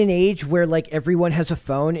hate in an age where like everyone has a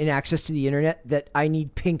phone and access to the internet that I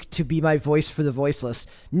need Pink to be my voice for the voiceless.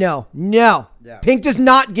 No. Yeah. Pink does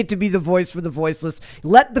not get to be the voice for the voiceless.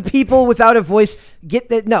 Let the people without a voice get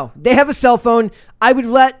that. No, they have a cell phone. I would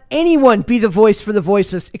let anyone be the voice for the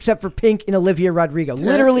voiceless except for Pink and Olivia Rodrigo.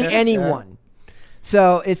 Literally anyone.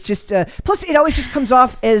 So it's just plus it always just comes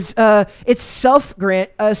off as it's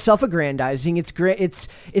self-aggrandizing.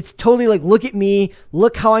 It's totally like, look at me,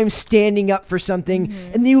 look how I'm standing up for something,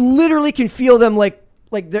 and you literally can feel them like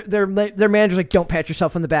their manager's like, don't pat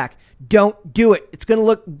yourself on the back, don't do it. It's gonna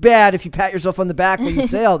look bad if you pat yourself on the back when you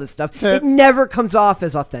say all this stuff. It never comes off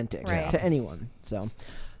as authentic to anyone. So.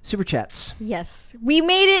 Super chats. Yes, we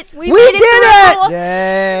made it. We did made it! through.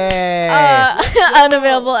 Yay!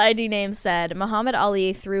 Unavailable ID name said Muhammad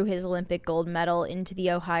Ali threw his Olympic gold medal into the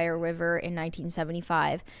Ohio River in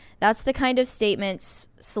 1975. That's the kind of statements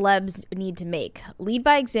celebs need to make. Lead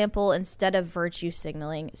by example instead of virtue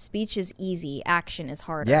signaling. Speech is easy. Action is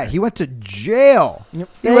harder. Yeah, he went to jail. Yep.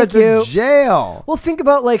 He went to jail. Well, think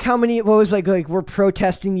about like how many. What was like we're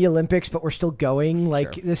protesting the Olympics, but we're still going.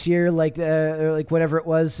 Like this year, like whatever it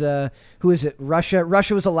was. Who is it? Russia.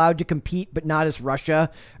 Russia was allowed to compete, but not as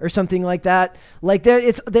Russia or something like that. Like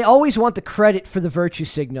they always want the credit for the virtue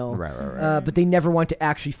signal, Right. But they never want to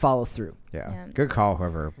actually follow through. Yeah. Good call,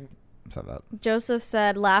 whoever said that. Joseph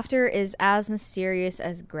said, laughter is as mysterious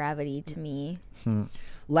as gravity to me.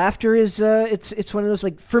 Laughter is it's one of those,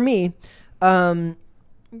 like, for me,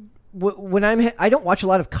 when I don't watch a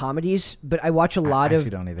lot of comedies, but I watch a lot of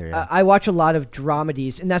don't either, yeah. I watch a lot of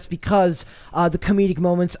dramedies, and that's because the comedic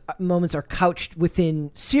moments are couched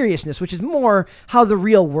within seriousness, which is more how the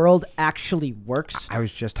real world actually works. I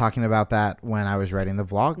was just talking about that when I was writing the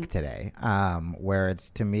vlog today, where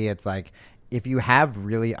it's like, if you have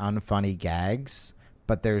really unfunny gags,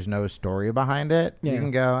 but there's no story behind it, you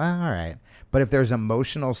can go, all right. But if there's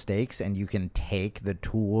emotional stakes and you can take the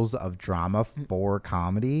tools of drama for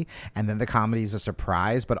comedy, and then the comedy is a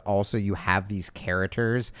surprise, but also you have these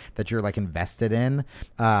characters that you're like invested in,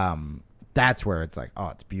 that's where it's like, oh,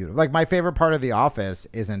 it's beautiful. Like, my favorite part of The Office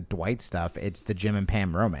isn't Dwight stuff. It's the Jim and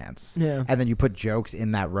Pam romance. Yeah. And then you put jokes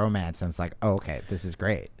in that romance, and it's like, oh, okay, this is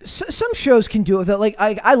great. Some shows can do it with that. Like,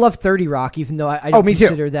 I love 30 Rock, even though I don't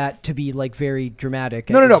consider that to be, like, very dramatic.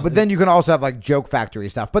 No. But then you can also have, like, joke factory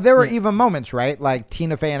stuff. But there were even moments, right? Like,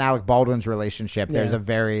 Tina Fey and Alec Baldwin's relationship. There's a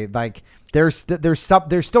very, like, there's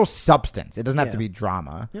still substance. It doesn't have to be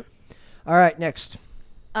drama. Yep. All right, next.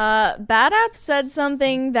 Bad App said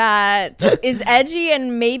something that is edgy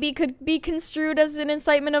and maybe could be construed as an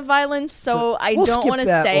incitement of violence, so I don't want to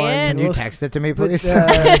say it. Can you text it to me, please?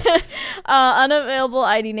 Unavailable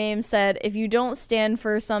ID name said, if you don't stand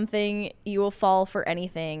for something, you will fall for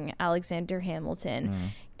anything. Alexander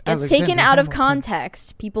Hamilton. It's taken out of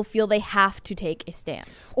context. People feel they have to take a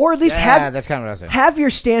stance. Or at least that's kind of what I was saying. Have your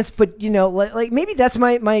stance, but, you know, like maybe that's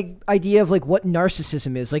my idea of, like, what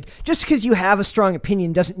narcissism is. Like, just because you have a strong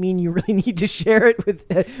opinion doesn't mean you really need to share it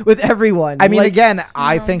with everyone. I mean, again,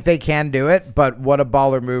 I think they can do it, but what a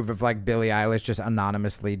baller move if, like, Billie Eilish just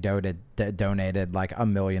anonymously donated like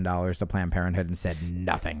 $1 million to Planned Parenthood and said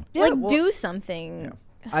nothing. Yeah, do something. Yeah.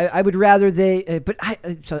 I would rather but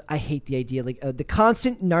I hate the idea, like, the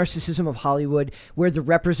constant narcissism of Hollywood, where the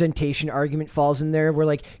representation argument falls in there, where,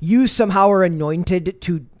 like, you somehow are anointed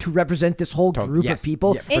to represent this whole group of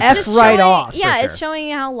people. Yeah, it's just right showing, off. Yeah, it's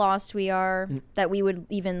showing how lost we are that we would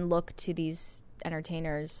even look to these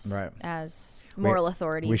entertainers as moral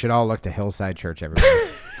authorities. We should all look to Hillside Church, everybody.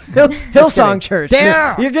 Hillsong Church.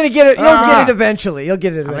 Damn! You're gonna get it. You'll get it eventually. You'll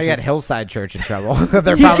get it. I'm Eventually. gonna get Hillside Church in trouble.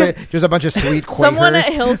 They're probably just a bunch of sweet Quakers. Someone at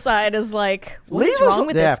Hillside is like, what is wrong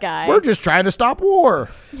with this guy? We're just trying to stop war.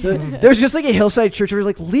 There's just like a Hillside Church where you're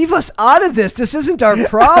like, leave us out of this. This isn't our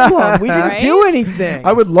problem. We didn't do anything.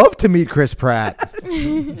 I would love to meet Chris Pratt.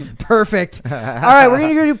 Perfect. All right, we're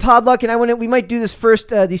gonna go do Podluck, and we might do this first.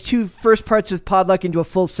 These two first parts of Podluck into a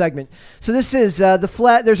full segment. So this is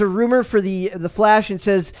There's a rumor for the Flash, and it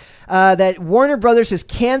says that Warner Brothers has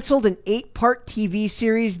canceled an 8-part TV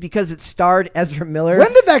series because it starred Ezra Miller.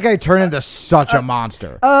 When did that guy turn into such a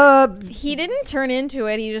monster? He didn't turn into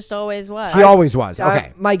it. He just always was. He always was.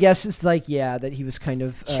 Okay. My guess is that he was kind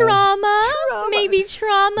of trauma. Maybe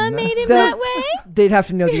trauma made him that way. They'd have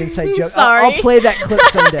to know the inside joke. Sorry. I'll play that clip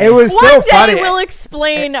someday. It was still funny. One day we'll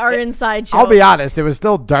explain our inside joke. I'll be honest. It was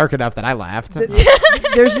still dark enough that I laughed.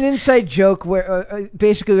 There's an inside joke where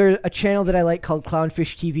basically there's a channel that I like called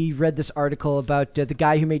Clownfish TV read this article about the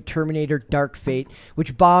guy who made Terminator Dark Fate,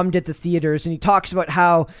 which bombed at the theaters, and he talks about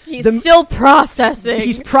how he's still processing.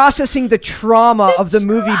 He's processing the trauma of the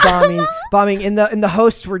movie bombing. And the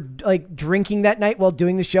hosts were like drinking that night while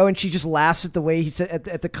doing the show, and she just laughs at the way he said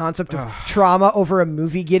at the concept of trauma over a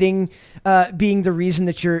movie being the reason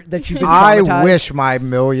that you've been traumatized. I wish my $1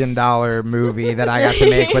 million movie that I got to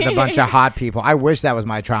make with a bunch of hot people, I wish that was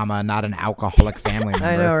my trauma and not an alcoholic family member.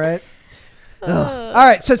 I know, right? All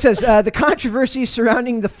right, so it says the controversy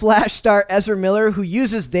surrounding the Flash star Ezra Miller, who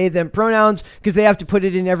uses they them pronouns because they have to put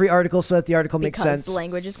it in every article so that the article makes sense. The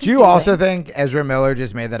language is confusing. Do you also think Ezra Miller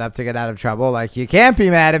just made that up to get out of trouble? Like, you can't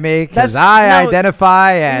be mad at me because I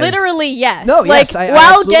identify as... Literally, yes. No, like, yes, I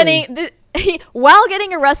while absolutely... while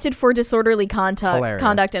getting arrested for disorderly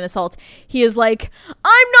conduct and assault, he is like,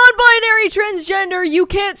 I'm non-binary transgender. You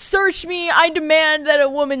can't search me. I demand that a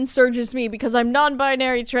woman searches me because I'm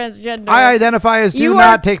non-binary transgender. I identify as do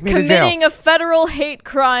not take me to jail. You are committing a federal hate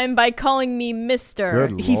crime by calling me Mister.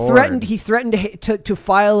 Good He Lord. threatened to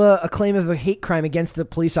file a claim of a hate crime against the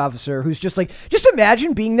police officer who's just like, just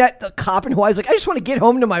imagine being the cop in Hawaii's like, I just want to get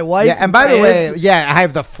home to my wife. Yeah, and by the way, I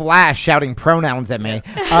have the Flash shouting pronouns at me.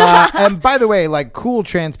 And by the way, like, cool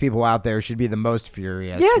trans people out there should be the most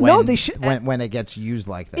furious. They should. When it gets used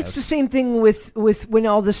like this. It's the same thing with when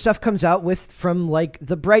all this stuff comes out from like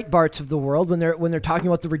the Breitbarts of the world when they're talking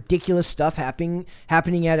about the ridiculous stuff happening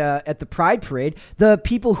at the Pride Parade. The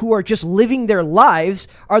people who are just living their lives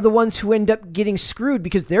are the ones who end up getting screwed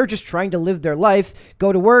because they're just trying to live their life,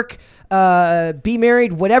 go to work, be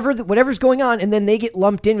married, whatever's going on, and then they get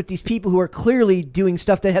lumped in with these people who are clearly doing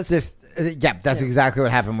stuff that has this. That's exactly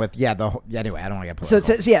what happened with anyway, I don't want to get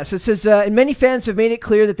political. So it says, and many fans have made it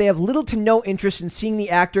clear that they have little to no interest in seeing the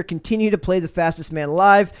actor continue to play the fastest man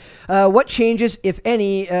alive. What changes, if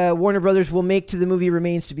any, Warner Brothers will make to the movie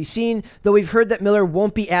remains to be seen, though we've heard that Miller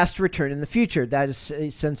won't be asked to return in the future. That has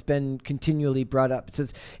since been continually brought up. It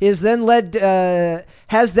says,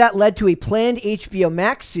 has that led to a planned HBO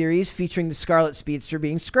Max series featuring the Scarlet Speedster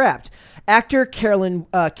being scrapped? Actor Carolyn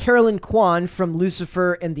Kwan from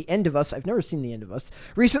Lucifer and The End of Us, I've never seen The End of Us,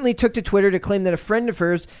 recently took to Twitter to claim that a friend of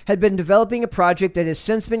hers had been developing a project that has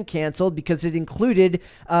since been canceled because it included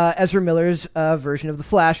Ezra Miller's version of The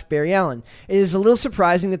Flash, Barry Allen. It is a little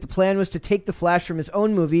surprising that the plan was to take The Flash from his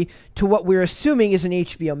own movie to what we're assuming is an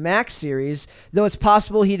HBO Max series, though it's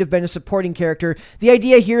possible he'd have been a supporting character. The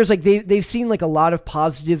idea here is like they've seen like a lot of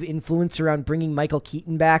positive influence around bringing Michael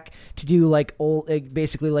Keaton back to do like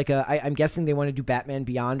basically like I'm guessing they want to do Batman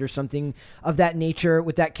Beyond or something of that nature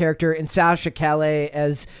with that character. And Sasha Calais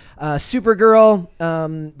as Supergirl.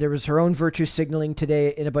 There was her own virtue signaling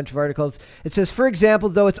today in a bunch of articles. It says, for example,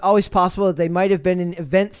 though it's always possible that they might have been an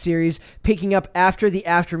event series picking up after the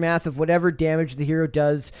aftermath of whatever damage the hero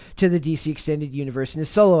does to the DC Extended Universe in his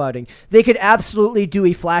solo outing. They could absolutely do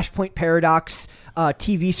a Flashpoint Paradox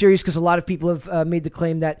TV series because a lot of people have made the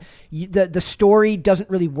claim that the story doesn't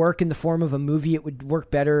really work in the form of a movie. It would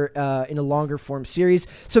work better in a longer form series.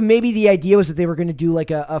 So maybe the idea was that they were going to do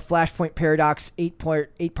like a Flashpoint Paradox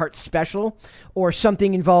 8-part special or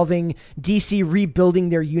something involving DC rebuilding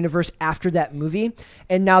their universe after that movie.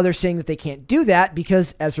 And now they're saying that they can't do that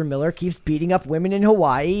because Ezra Miller keeps beating up women in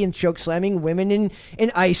Hawaii and choke slamming women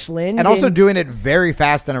in Iceland. And also doing it very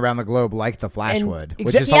fast and around the globe like the Flash would.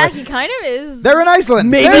 Which is he kind of is. They're in Iceland.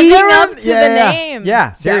 Maybe living up to the name.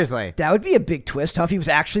 Yeah, seriously. That would be a big twist, huh? If he was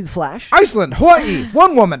actually the Flash. Iceland, Hawaii,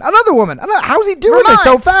 one woman, another woman. How's he doing this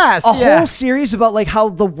so fast? A whole series about like how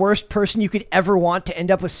the worst person you could ever want to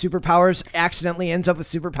end up with superpowers accidentally ends up with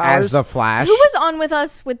superpowers. As the Flash. Who was on with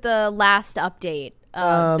us with the last update?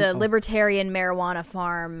 The libertarian marijuana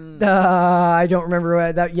farm. I don't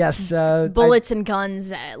remember that. Yes, bullets and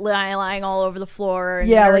guns lying all over the floor. In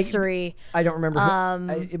the nursery. I don't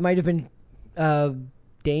remember. It might have been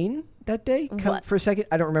Dane that day. For a second,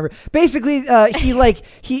 I don't remember. Basically,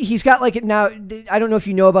 he's got like it now. I don't know if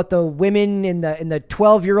you know about the women and the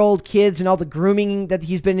 12-year-old kids and all the grooming that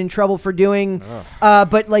he's been in trouble for doing.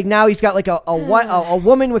 But like now he's got like a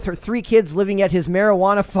woman with her 3 kids living at his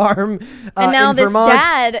marijuana farm. And now in this Vermont.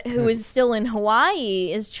 dad who is still in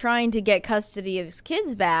Hawaii is trying to get custody of his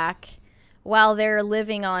kids back while they're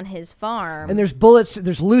living on his farm. And there's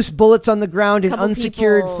loose bullets on the ground and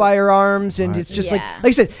unsecured firearms. And it's just like I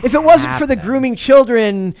said, if it wasn't for the grooming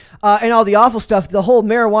children and all the awful stuff, the whole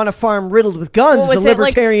marijuana farm riddled with guns, the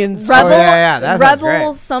libertarians.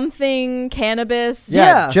 Rebel something cannabis.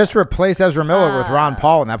 Yeah. Just replace Ezra Miller with Ron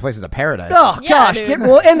Paul, and that place is a paradise. Oh, gosh.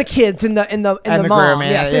 And the kids and the mom. Groom,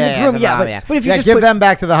 yes, and the groom. But if you just give them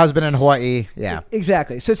back to the husband in Hawaii. Yeah.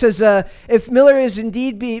 Exactly. So it says, if Miller is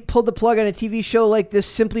indeed pulled the plug on a TV show like this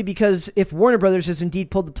simply because if Warner Brothers has indeed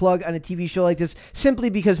pulled the plug on a TV show like this simply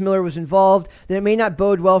because Miller was involved, then it may not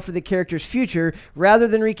bode well for the character's future. Rather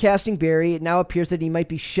than recasting Barry, it now appears that he might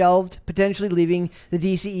be shelved, potentially leaving the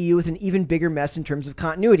DCEU with an even bigger mess in terms of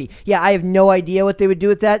continuity. Yeah, I have no idea what they would do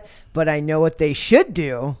with that, but I know what they should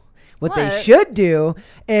do. What they should do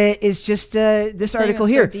is just this article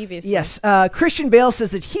here. Yes, Christian Bale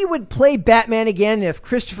says that he would play Batman again if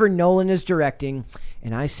Christopher Nolan is directing.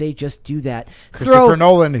 And I say just do that. Christopher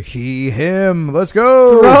Nolan, him. Let's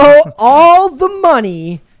go. Throw all the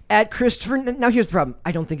money at Christopher. Now, here's the problem.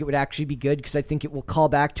 I don't think it would actually be good because I think it will call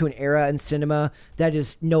back to an era in cinema that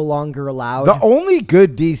is no longer allowed. The only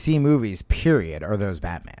good DC movies, period, are those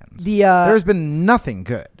Batmans. There's been nothing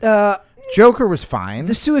good. Joker was fine.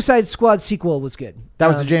 The Suicide Squad sequel was good. That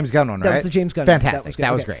was the James Gunn one, right? That was the James Gunn Fantastic. one.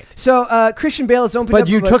 That was Okay. great. So Christian Bale is opened up. But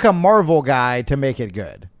you took a Marvel guy to make it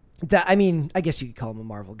good. I mean, I guess you could call him a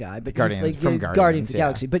Marvel guy, but Guardians of the Guardians of the yeah.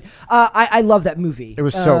 Galaxy. But I love that movie. It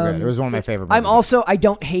was so good. It was one of my favorite movies. I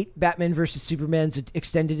don't hate Batman versus Superman's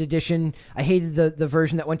extended edition. I hated the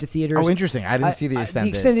version that went to theaters. Oh, interesting. I didn't see the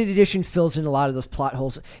extended. The extended edition fills in a lot of those plot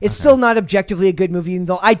holes. It's still not objectively a good movie, even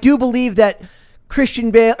though I do believe that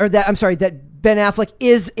that Ben Affleck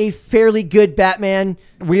is a fairly good Batman.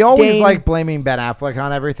 We always Dane, like blaming Ben Affleck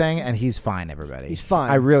on everything, and he's fine, everybody. He's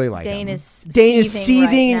fine. I really like Dane him. is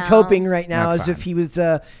seething right and coping right now That's as if fine. he was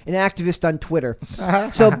an activist on Twitter.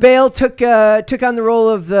 So Bale took on the role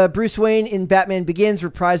of Bruce Wayne in Batman Begins,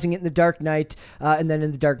 reprising it in The Dark Knight, and then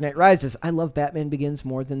in The Dark Knight Rises. I love Batman Begins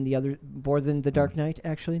more than The Dark Knight,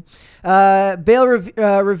 actually. Bale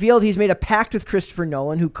revealed he's made a pact with Christopher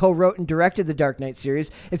Nolan, who co-wrote and directed the Dark Knight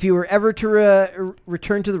series, if he were ever to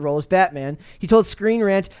return to the role as Batman. He told Screen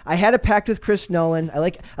Rant, "I had a pact with Chris Nolan." I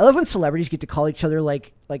love when celebrities get to call each other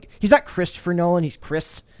like he's not Christopher Nolan, he's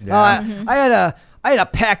Chris. Yeah. I had a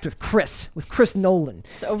pact with Chris Nolan.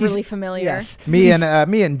 It's overly familiar. Yes. Me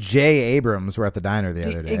and Jay Abrams were at the diner the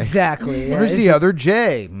other day. Exactly. Yeah. Where's the other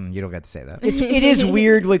Jay? You don't get to say that. It is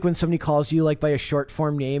weird, like when somebody calls you like by a short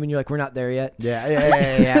form name, and you're like, "We're not there yet."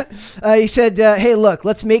 Yeah. He said, "Hey, look,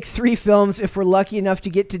 let's make 3 films if we're lucky enough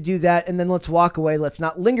to get to do that, and then let's walk away. Let's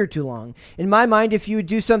not linger too long." In my mind, if you would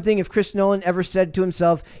do something, if Chris Nolan ever said to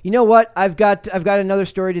himself, "You know what? I've got another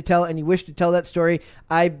story to tell," and he wished to tell that story,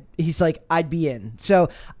 he's like, I'd be in. So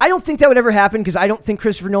I don't think that would ever happen, because I don't think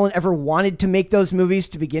Christopher Nolan ever wanted to make those movies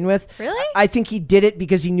to begin with. Really? I think he did it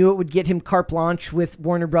because he knew it would get him carte blanche with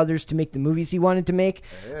Warner Brothers to make the movies he wanted to make.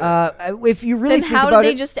 If you really Then think how about did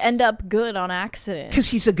they it, just end up good on accident? because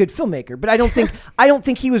he's a good filmmaker, but I don't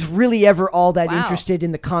think he was really ever all that Wow. interested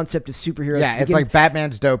in the concept of superheroes. Yeah, to it's begin like with.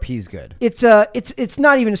 Batman's dope, he's good. It's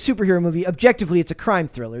not even a superhero movie. Objectively, it's a crime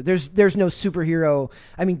thriller. There's no superhero.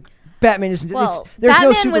 I mean, Batman isn't. Well, There's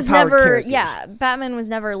Batman no was superpowered never. characters. Yeah, Batman was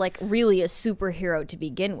never like really a superhero to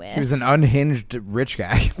begin with. He was an unhinged rich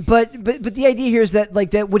guy. But the idea here is that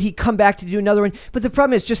would he come back to do another one? But the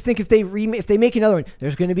problem is, just think if they make another one,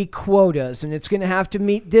 there's going to be quotas, and it's going to have to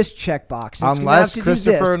meet this checkbox. Unless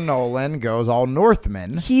Christopher Nolan goes all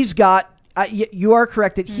Northman. He's got. You are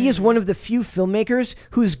correct that he is one of the few filmmakers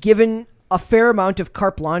who's given a fair amount of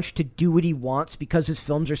carte blanche to do what he wants because his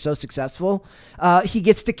films are so successful. He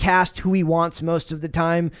gets to cast who he wants most of the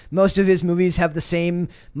time. Most of his movies have the same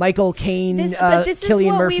Michael Caine, But this is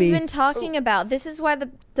Cillian what Murphy. we've been talking about. This is why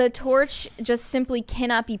the torch just simply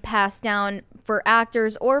cannot be passed down for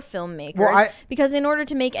actors or filmmakers. Because in order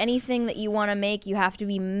to make anything that you want to make, you have to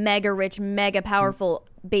be mega rich, mega powerful,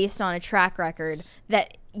 based on a track record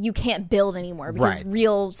that you can't build anymore, because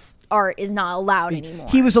real art is not allowed anymore.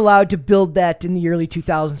 He was allowed to build that in the early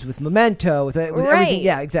 2000s with Memento, with everything.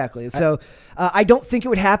 Yeah, exactly. So I don't think it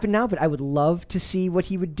would happen now, but I would love to see what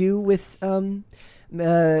he would do with Batman.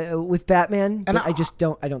 And I just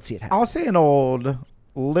don't see it happening. I'll say an old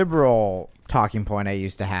liberal talking point I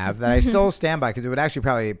used to have that I still stand by, because it would actually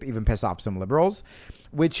probably even piss off some liberals,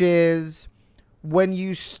 which is when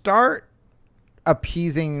you start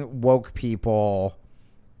appeasing woke people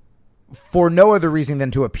for no other reason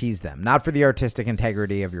than to appease them, not for the artistic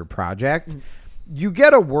integrity of your project, you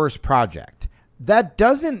get a worse project. That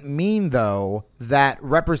doesn't mean, though, that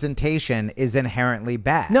representation is inherently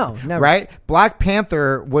bad. No, never. Right? Black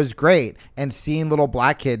Panther was great, and seeing little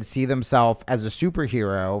black kids see themselves as a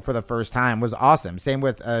superhero for the first time was awesome. Same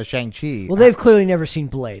with Shang-Chi. Well, they've clearly never seen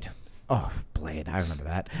Blade. Oh, Blade. I remember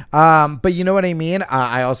that. But you know what I mean?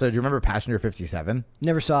 I also, do you remember Passenger 57?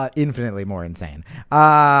 Never saw it. Infinitely more insane.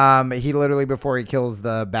 He literally, before he kills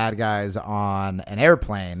the bad guys on an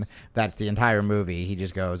airplane, that's the entire movie, he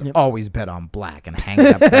just goes, always bet on black, and hangs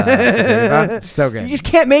up the security button. So good. You just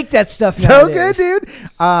can't make that stuff So nowadays. good,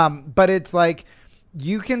 dude. But it's like,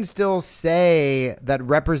 you can still say that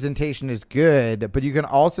representation is good, but you can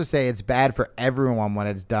also say it's bad for everyone when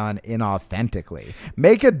it's done inauthentically.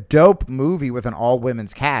 Make a dope movie with an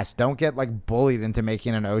all-women's cast. Don't get like bullied into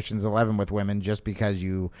making an Ocean's 11 with women just because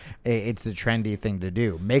it's the trendy thing to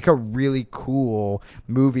do. Make a really cool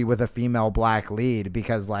movie with a female black lead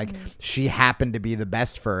because like she happened to be the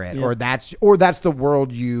best for it, or that's the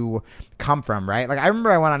world you come from, right? Like I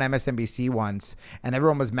remember I went on MSNBC once and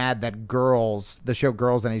everyone was mad that the show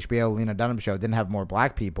Girls on HBO, Lena Dunham show, didn't have more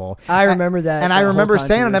black people. I remember that. And I remember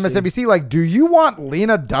saying on MSNBC, like, do you want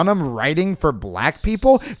Lena Dunham writing for black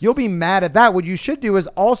people? You'll be mad at that. What you should do is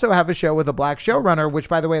also have a show with a black showrunner, which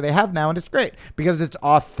by the way they have now, and it's great because it's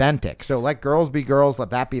authentic. So let girls be girls,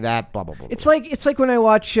 let that be that, blah blah blah. It's like when I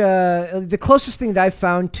watch the closest thing that I've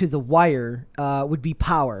found to The Wire would be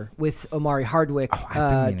Power with Omari Hardwick,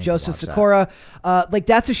 Joseph Sikora. Like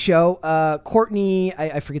that's a show. Courtney,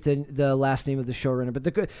 I forget the last name of the showrunner, but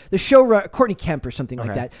the showrunner Courtney Kemp or something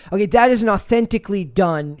like that. Okay, that is an authentically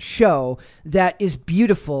done show that is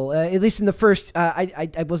beautiful. At least in the first,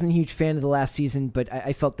 I wasn't a huge fan of the last season, but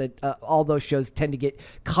I felt that all those shows tend to get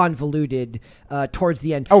convoluted towards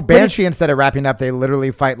the end. Oh, Banshee, instead of wrapping up, they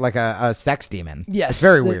literally fight like a sex demon. Yes, it's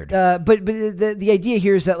very weird. But the idea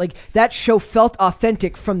here is that like that show felt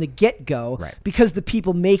authentic from the get-go, right, because the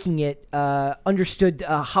people making it understood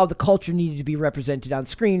how the culture needed to be represented on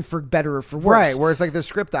screen for better or for worse. Right. Whereas like the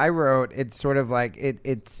script I wrote, it's sort of like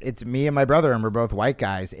it's me and my brother, and we're both white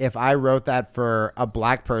guys. If I wrote that for a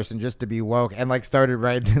black person just to be woke and like started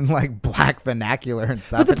writing like black vernacular and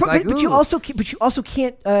stuff, but you also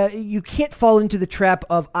can't you can't fall into the trap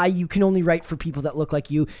of you can only write for people that look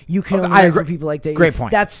like you. You can only write for people like they. Great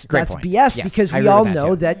point. That's point. BS, yes, because we all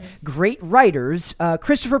know that great writers,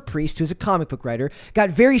 Christopher Priest, who's a comic book writer, got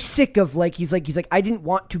very sick of he's like I didn't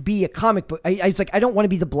want to be a comic book. I don't want to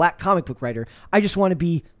be the black comic book writer. I just want to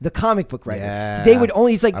be the comic book writer. Yeah, they would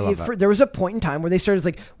only there was a point in time where they started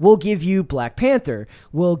like, we'll give you Black Panther,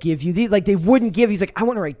 we'll give you they wouldn't give. He's like, I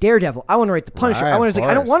want to write Daredevil, I want to write the Punisher, right,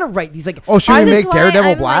 I don't want to write these like. Oh, should we make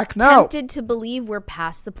Daredevil black? No. Tempted to believe we're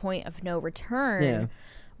past the point of no return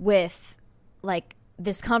with like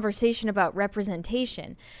this conversation about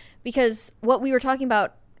representation, because what we were talking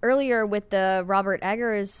about earlier with the Robert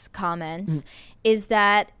Eggers comments is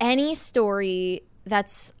that any story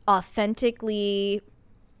that's authentically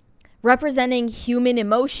representing human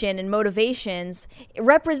emotion and motivations, it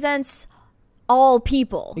represents all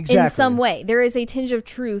people in some way. There is a tinge of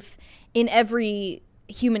truth in every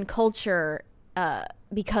human culture,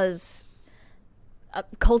 because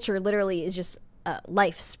culture literally is just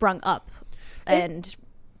life sprung up and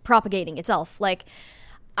propagating itself. Like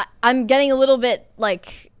I'm getting a little bit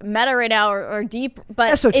like meta right now or deep,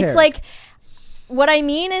 but esoteric. It's like, what I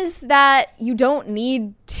mean is that you don't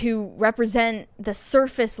need to represent the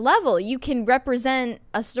surface level. You can represent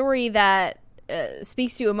a story that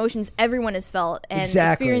speaks to emotions everyone has felt and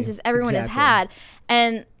experiences everyone has had.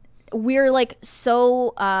 And we're like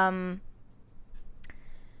so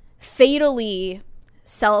fatally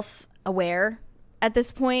self-aware at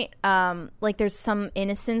this point. Like there's some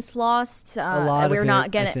innocence lost. We're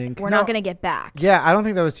not gonna get back. Yeah, I don't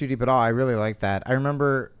think that was too deep at all. I really like that. I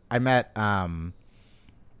remember I met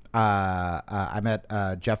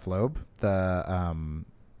Jeff Loeb, the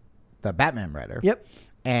Batman writer. Yep.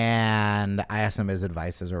 And I asked him his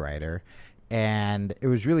advice as a writer, and it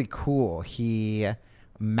was really cool. He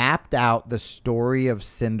mapped out the story of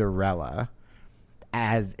Cinderella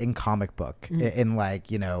as in comic book, in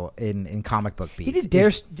like, in comic book beats. He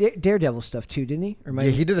did Daredevil stuff too, didn't he? Yeah,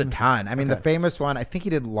 he did a ton. I mean, the famous one, I think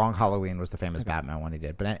he did Long Halloween was the famous Batman one he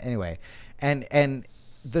did. But anyway, and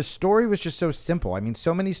the story was just so simple. I mean,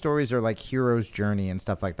 so many stories are like hero's journey and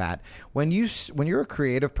stuff like that. When you're a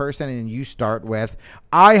creative person and you start with,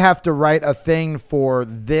 I have to write a thing for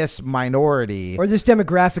this minority or this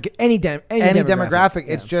demographic, any demographic,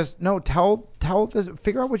 it's just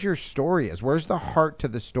figure out what your story is. Where's the heart to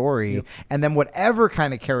the story? Yep. And then whatever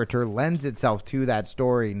kind of character lends itself to that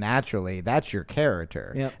story naturally, that's your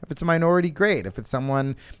character. Yep. If it's a minority, great. If it's a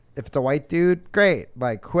white dude, great.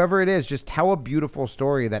 Like whoever it is, just tell a beautiful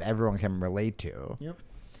story that everyone can relate to. Yep.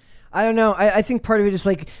 I don't know. I think part of it is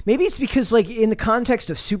like, maybe it's because like in the context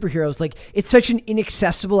of superheroes, like it's such an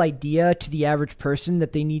inaccessible idea to the average person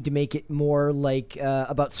that they need to make it more like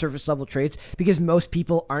about surface level traits, because most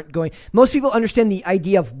people understand the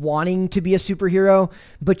idea of wanting to be a superhero,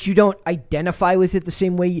 but you don't identify with it the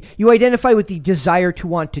same way. You identify with the desire to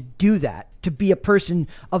want to do that, to be a person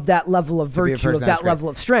of that level of virtue, of that level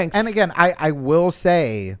of strength. And again, I will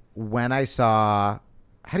say, when I saw,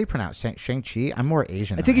 how do you pronounce Shang-Chi? I'm more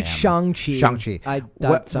Asian. I think it's Shang-Chi. Shang-Chi.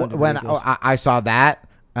 When I saw that,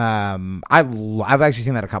 I've actually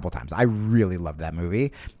seen that a couple times. I really loved that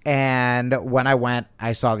movie. And when I went,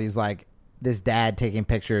 I saw these like this dad taking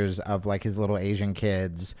pictures of like his little Asian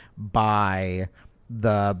kids by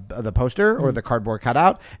the poster or the cardboard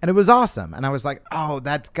cutout, and it was awesome. And I was like, oh,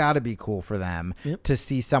 that's got to be cool for them to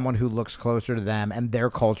see someone who looks closer to them and their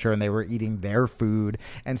culture, and they were eating their food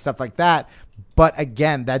and stuff like that. But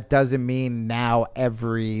again, that doesn't mean now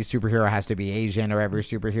every superhero has to be Asian, or every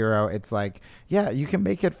superhero. It's like, yeah, you can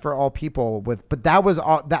make it for all people but that was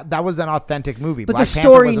that was an authentic movie. But Black the Panther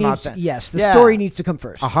story was needs, the story needs to come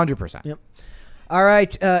first. 100%. Yep. All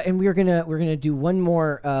right, and we're gonna do one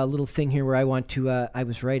more little thing here where I want to. I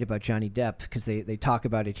was right about Johnny Depp because they talk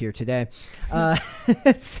about it here today.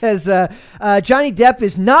 It says Johnny Depp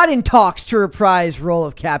is not in talks to reprise role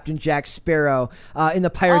of Captain Jack Sparrow in the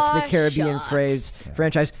Pirates of the Caribbean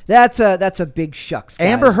franchise. That's a big shucks. Guys.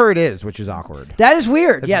 Amber Heard is, which is awkward. That is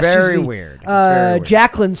weird. It's very weird.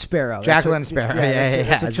 Jacqueline Sparrow. Jacqueline Sparrow.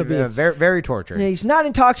 Yeah. That's what very, very tortured. Yeah, he's not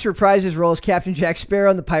in talks to reprise his role as Captain Jack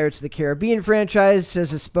Sparrow in the Pirates of the Caribbean franchise,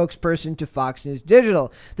 says a spokesperson to Fox News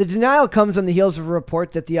Digital. The denial comes on the heels of a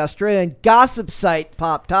report that the Australian gossip site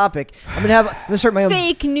Pop Topic. I'm gonna start my own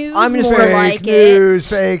fake news. I'm gonna more start like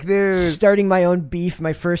fake news. Starting my own beef.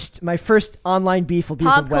 My first online beef will be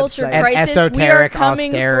Pop with a culture website. crisis. Esoteric We are coming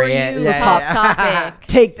austerity. for you. Pop Topic.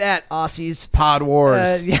 Take that, Aussies. Pod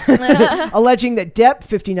Wars. Alleging that Depp,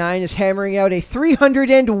 59, is hammering out a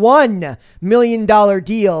 $301 million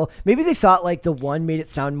deal. Maybe they thought like the one made it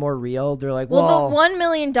sound more real. They're like, well, the $1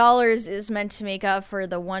 million is meant to make up for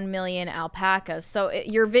the 1 million alpacas. So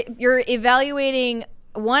you're evaluating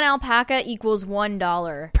one alpaca equals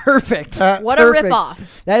 $1. Perfect. What a ripoff.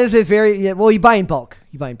 That is a very well. You buy in bulk.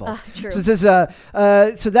 True. So it says,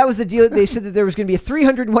 so that was the deal. They said that there was going to be a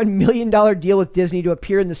 $301 million deal with Disney to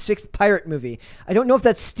appear in the 6th pirate movie. I don't know if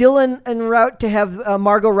that's still en route to have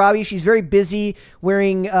Margot Robbie. She's very busy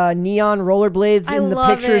wearing neon rollerblades in the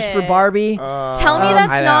pictures for Barbie. Tell me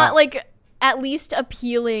that's not like at least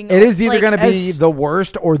appealing. It is either going to be the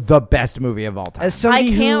worst or the best movie of all time. I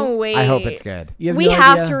can't wait. I hope it's good. We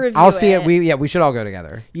have to review it. I'll see it. We should all go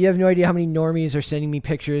together. You have no idea how many normies are sending me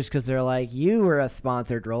pictures because they're like, you were a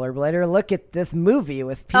sponsored rollerblader. Look at this movie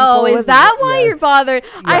with people. Oh, is that why you're bothered?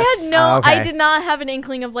 Yes. I had okay. I did not have an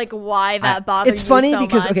inkling of like why that bothered you. It's funny so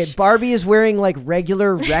because much. Barbie is wearing like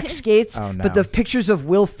regular rec skates, Oh, no. but the pictures of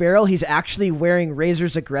Will Ferrell, he's actually wearing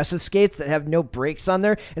Razor's aggressive skates that have no brakes on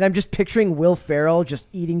there, and I'm just picturing Will Ferrell just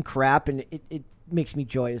eating crap, and it makes me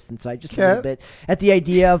joyous inside just a little bit at the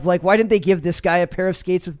idea of like, why didn't they give this guy a pair of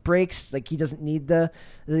skates with brakes? Like, he doesn't need the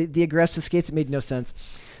aggressive skates. It made no sense.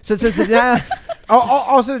 So it says that.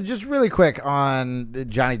 Also, just really quick on the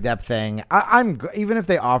Johnny Depp thing, I'm even if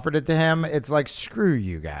they offered it to him, it's like, screw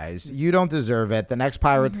you guys. You don't deserve it. The next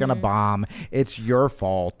pirate's gonna bomb. It's your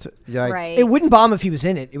fault. Like, right. It wouldn't bomb if he was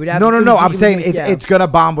in it. It would have No. I'm saying it's gonna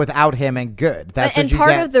bomb without him, and good. That's and what you part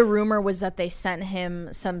get. of the rumor was that they sent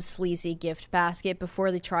him some sleazy gift basket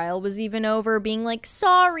before the trial was even over, being like,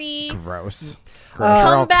 sorry. Gross.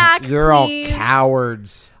 Come back, You're all please.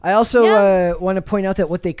 cowards. I also want to point out that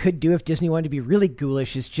what they could do if Disney wanted to be really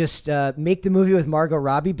ghoulish is just make the movie with Margot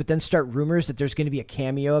Robbie, but then start rumors that there's going to be a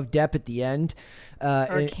cameo of Depp at the end.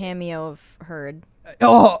 Or a cameo of Heard.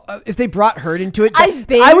 If they brought Heard into it, I've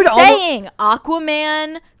been saying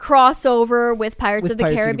Aquaman crossover with Pirates of the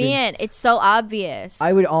Caribbean. It's so obvious.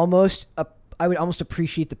 I would almost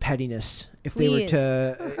appreciate the pettiness if they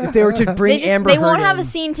were to bring Amber Heard. They won't have in. a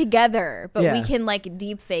scene together, but we can like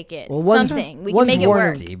deep fake it. Well, something we can make it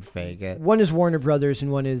work. Deep fake it. One is Warner Brothers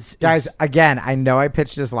and one is Guys, again, I know I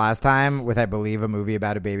pitched this last time with, I believe, a movie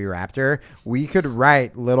about a baby raptor. We could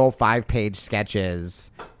write little 5-page sketches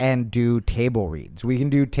and do table reads. We can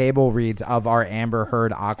do table reads of our Amber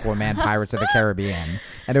Heard Aquaman Pirates of the Caribbean.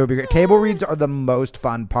 And it would be great. Table reads are the most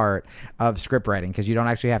fun part of script writing because you don't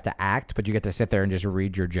actually have to act, but you get to sit there and just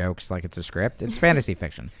read your jokes like it's a script. It's fantasy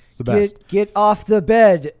fiction. The best. Get off the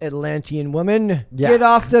bed, Atlantean woman. Yeah. Get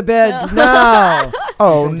off the bed now.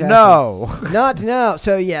 Oh, fantastic. No. Not now.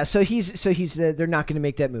 So he's they're not going to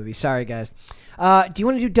make that movie. Sorry, guys. Do you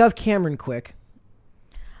want to do Dove Cameron quick?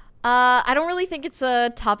 I don't really think it's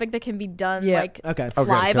a topic that can be done flyby. Because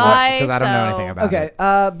I don't know anything about it.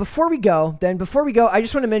 Okay. Before we go, I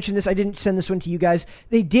just want to mention this. I didn't send this one to you guys.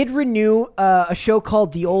 They did renew a show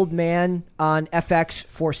called The Old Man on FX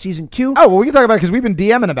for season 2. Oh, well, we can talk about it because we've been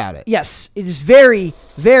DMing about it. Yes, it is very,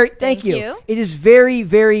 very. Thank you. It is very,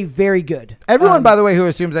 very, very good. Everyone, by the way, who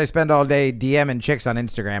assumes I spend all day DMing chicks on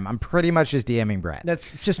Instagram, I'm pretty much just DMing Brett.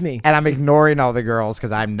 That's just me. And I'm ignoring all the girls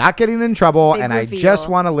because I'm not getting in trouble, and I just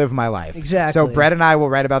want to live of my life. Exactly. So Brett and I will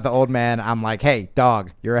write about the old man. I'm like, hey,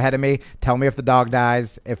 dog, you're ahead of me. Tell me if the dog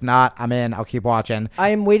dies. If not, I'm in. I'll keep watching. I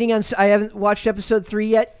am waiting on. I haven't watched episode 3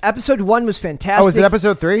 yet. Episode 1 was fantastic. Oh, is it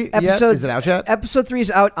episode 3? Is it out yet? Episode 3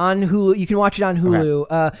 is out on Hulu. You can watch it on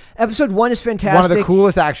Hulu. Okay. Episode 1 is fantastic. One of the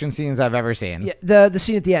coolest action scenes I've ever seen. Yeah, the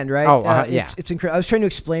scene at the end, right? Oh, yeah. It's incredible. I was trying to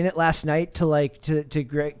explain it last night to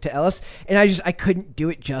Greg, to Ellis, and I couldn't do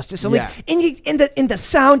it justice. I'm like, in the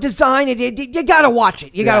sound design, you gotta watch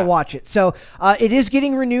it. You gotta watch it. So it is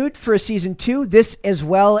getting renewed for a season 2. This as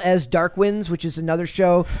well as Dark Winds, which is another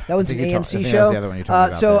show. That one's an AMC show. The other one you told me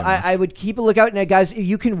about so I would keep a lookout. Now, guys,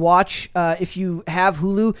 you can watch if you have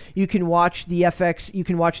Hulu, you can watch the FX. You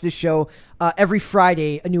can watch this show every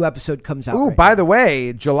Friday. A new episode comes out. Ooh, by the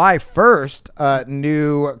way, July 1st,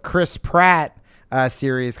 new Chris Pratt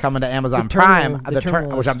series coming to Amazon Prime,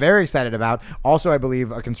 which I'm very excited about. Also, I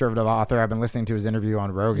believe a conservative author. I've been listening to his interview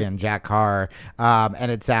on Rogan, Jack Carr,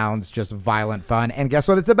 and it sounds just violent fun. And guess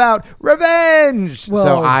what it's about? Revenge! Well,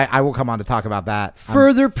 so I will come on to talk about that.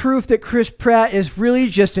 Further proof that Chris Pratt is really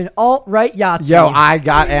just an alt-right Yahtzee. Yo, I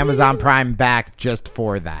got Amazon Prime back just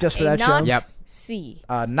for that. Just for that show? Yep. C.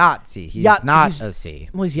 Not C. He's not a C.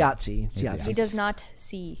 Well, he's Yahtzee. He does not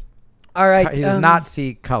see. All right. He does not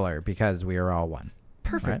see color because we are all one.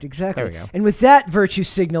 Perfect, right? exactly. There we go. And with that virtue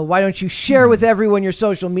signal, why don't you share with everyone your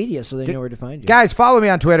social media so they know where to find you? Guys, follow me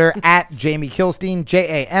on Twitter at Jamie Kilstein,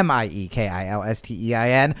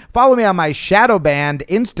 JamieKilstein. Follow me on my shadow band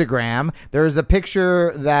Instagram. There's a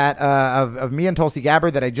picture that of me and Tulsi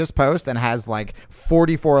Gabbard that I just post and has like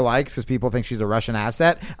 44 likes because people think she's a Russian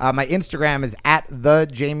asset. My Instagram is at the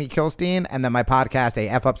Jamie Kilstein, and then my podcast, A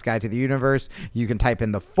F-Ups Guide to the Universe. You can type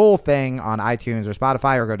in the full thing on iTunes or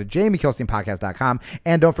Spotify or go to JamieKilsteinPodcast.com.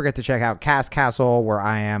 And don't forget to check out Cast Castle, where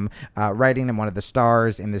I am writing and one of the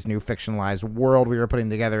stars in this new fictionalized world we are putting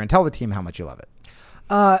together. And tell the team how much you love it.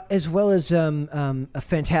 As well as a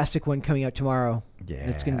fantastic one coming out tomorrow. Yeah,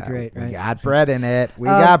 it's gonna be great. Right? We got Brett in it. We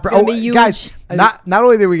got Brett. Guys, not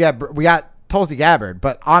only did we got Tulsi Gabbard,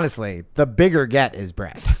 but honestly, the bigger get is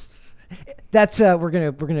Brett. That's we're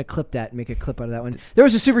gonna clip that and make a clip out of that one. There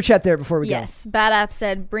was a super chat there before we go. Yes, Bad App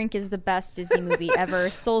said Brink is the best Disney movie ever.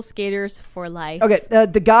 Soul Skaters for life. Okay,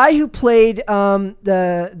 the guy who played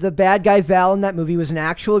the bad guy Val in that movie was an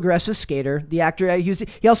actual aggressive skater. The actor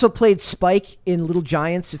he also played Spike in Little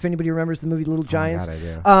Giants. If anybody remembers the movie Little Giants,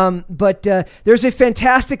 God, I do. But there's a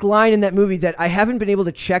fantastic line in that movie that I haven't been able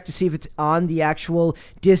to check to see if it's on the actual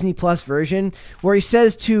Disney Plus version, where he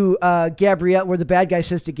says to Gabrielle, where the bad guy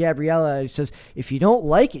says to Gabriella, he says, if you don't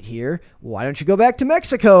like it here, why don't you go back to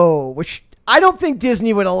Mexico? Which I don't think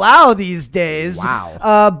Disney would allow these days.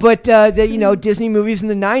 Wow. But Disney movies in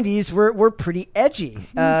the 90s were pretty edgy.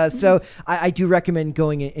 So I do recommend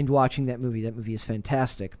going and watching that movie. That movie is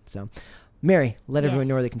fantastic. So, Mary, let everyone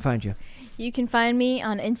know where they can find you. You can find me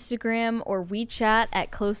on Instagram or WeChat at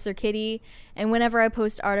Closer Kitty. And whenever I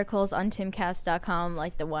post articles on timcast.com,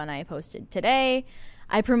 like the one I posted today,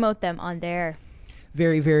 I promote them on there.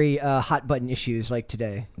 Very, very hot button issues like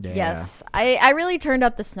today. Yeah. Yes. I really turned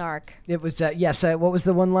up the snark. It was, what was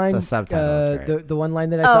the one line? The subtitle was great. The one line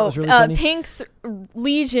that I thought was really funny. Pink's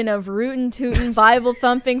legion of rootin' tootin' Bible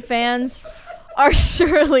thumping fans are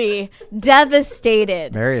surely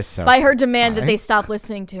devastated Mary is so by her demand that they stop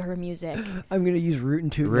listening to her music. I'm going to use rootin'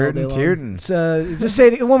 tootin' Rootin' all day tootin'. long. So just say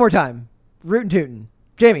it one more time. Rootin' tootin'.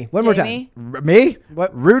 Jamie, one more time. Me?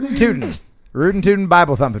 What? Rootin' tootin'. Rootin' tootin'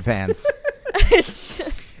 Bible thumping fans. It's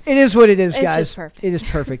just... It is what it is, It's guys. just perfect. It is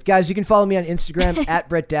perfect. Guys, you can follow me on Instagram at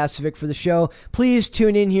Brett Dasovic for the show. Please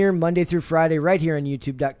tune in here Monday through Friday right here on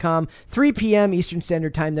YouTube.com, 3 p.m. Eastern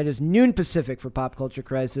Standard Time. That is noon Pacific for Pop Culture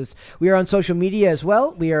Crisis. We are on social media as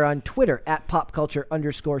well. We are on Twitter at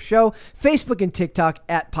PopCulture_show, Facebook and TikTok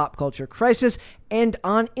at Pop Culture Crisis, and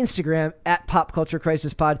on Instagram at Pop Culture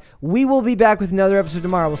Crisis Pod. We will be back with another episode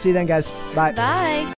tomorrow. We'll see you then, guys. Bye. Bye.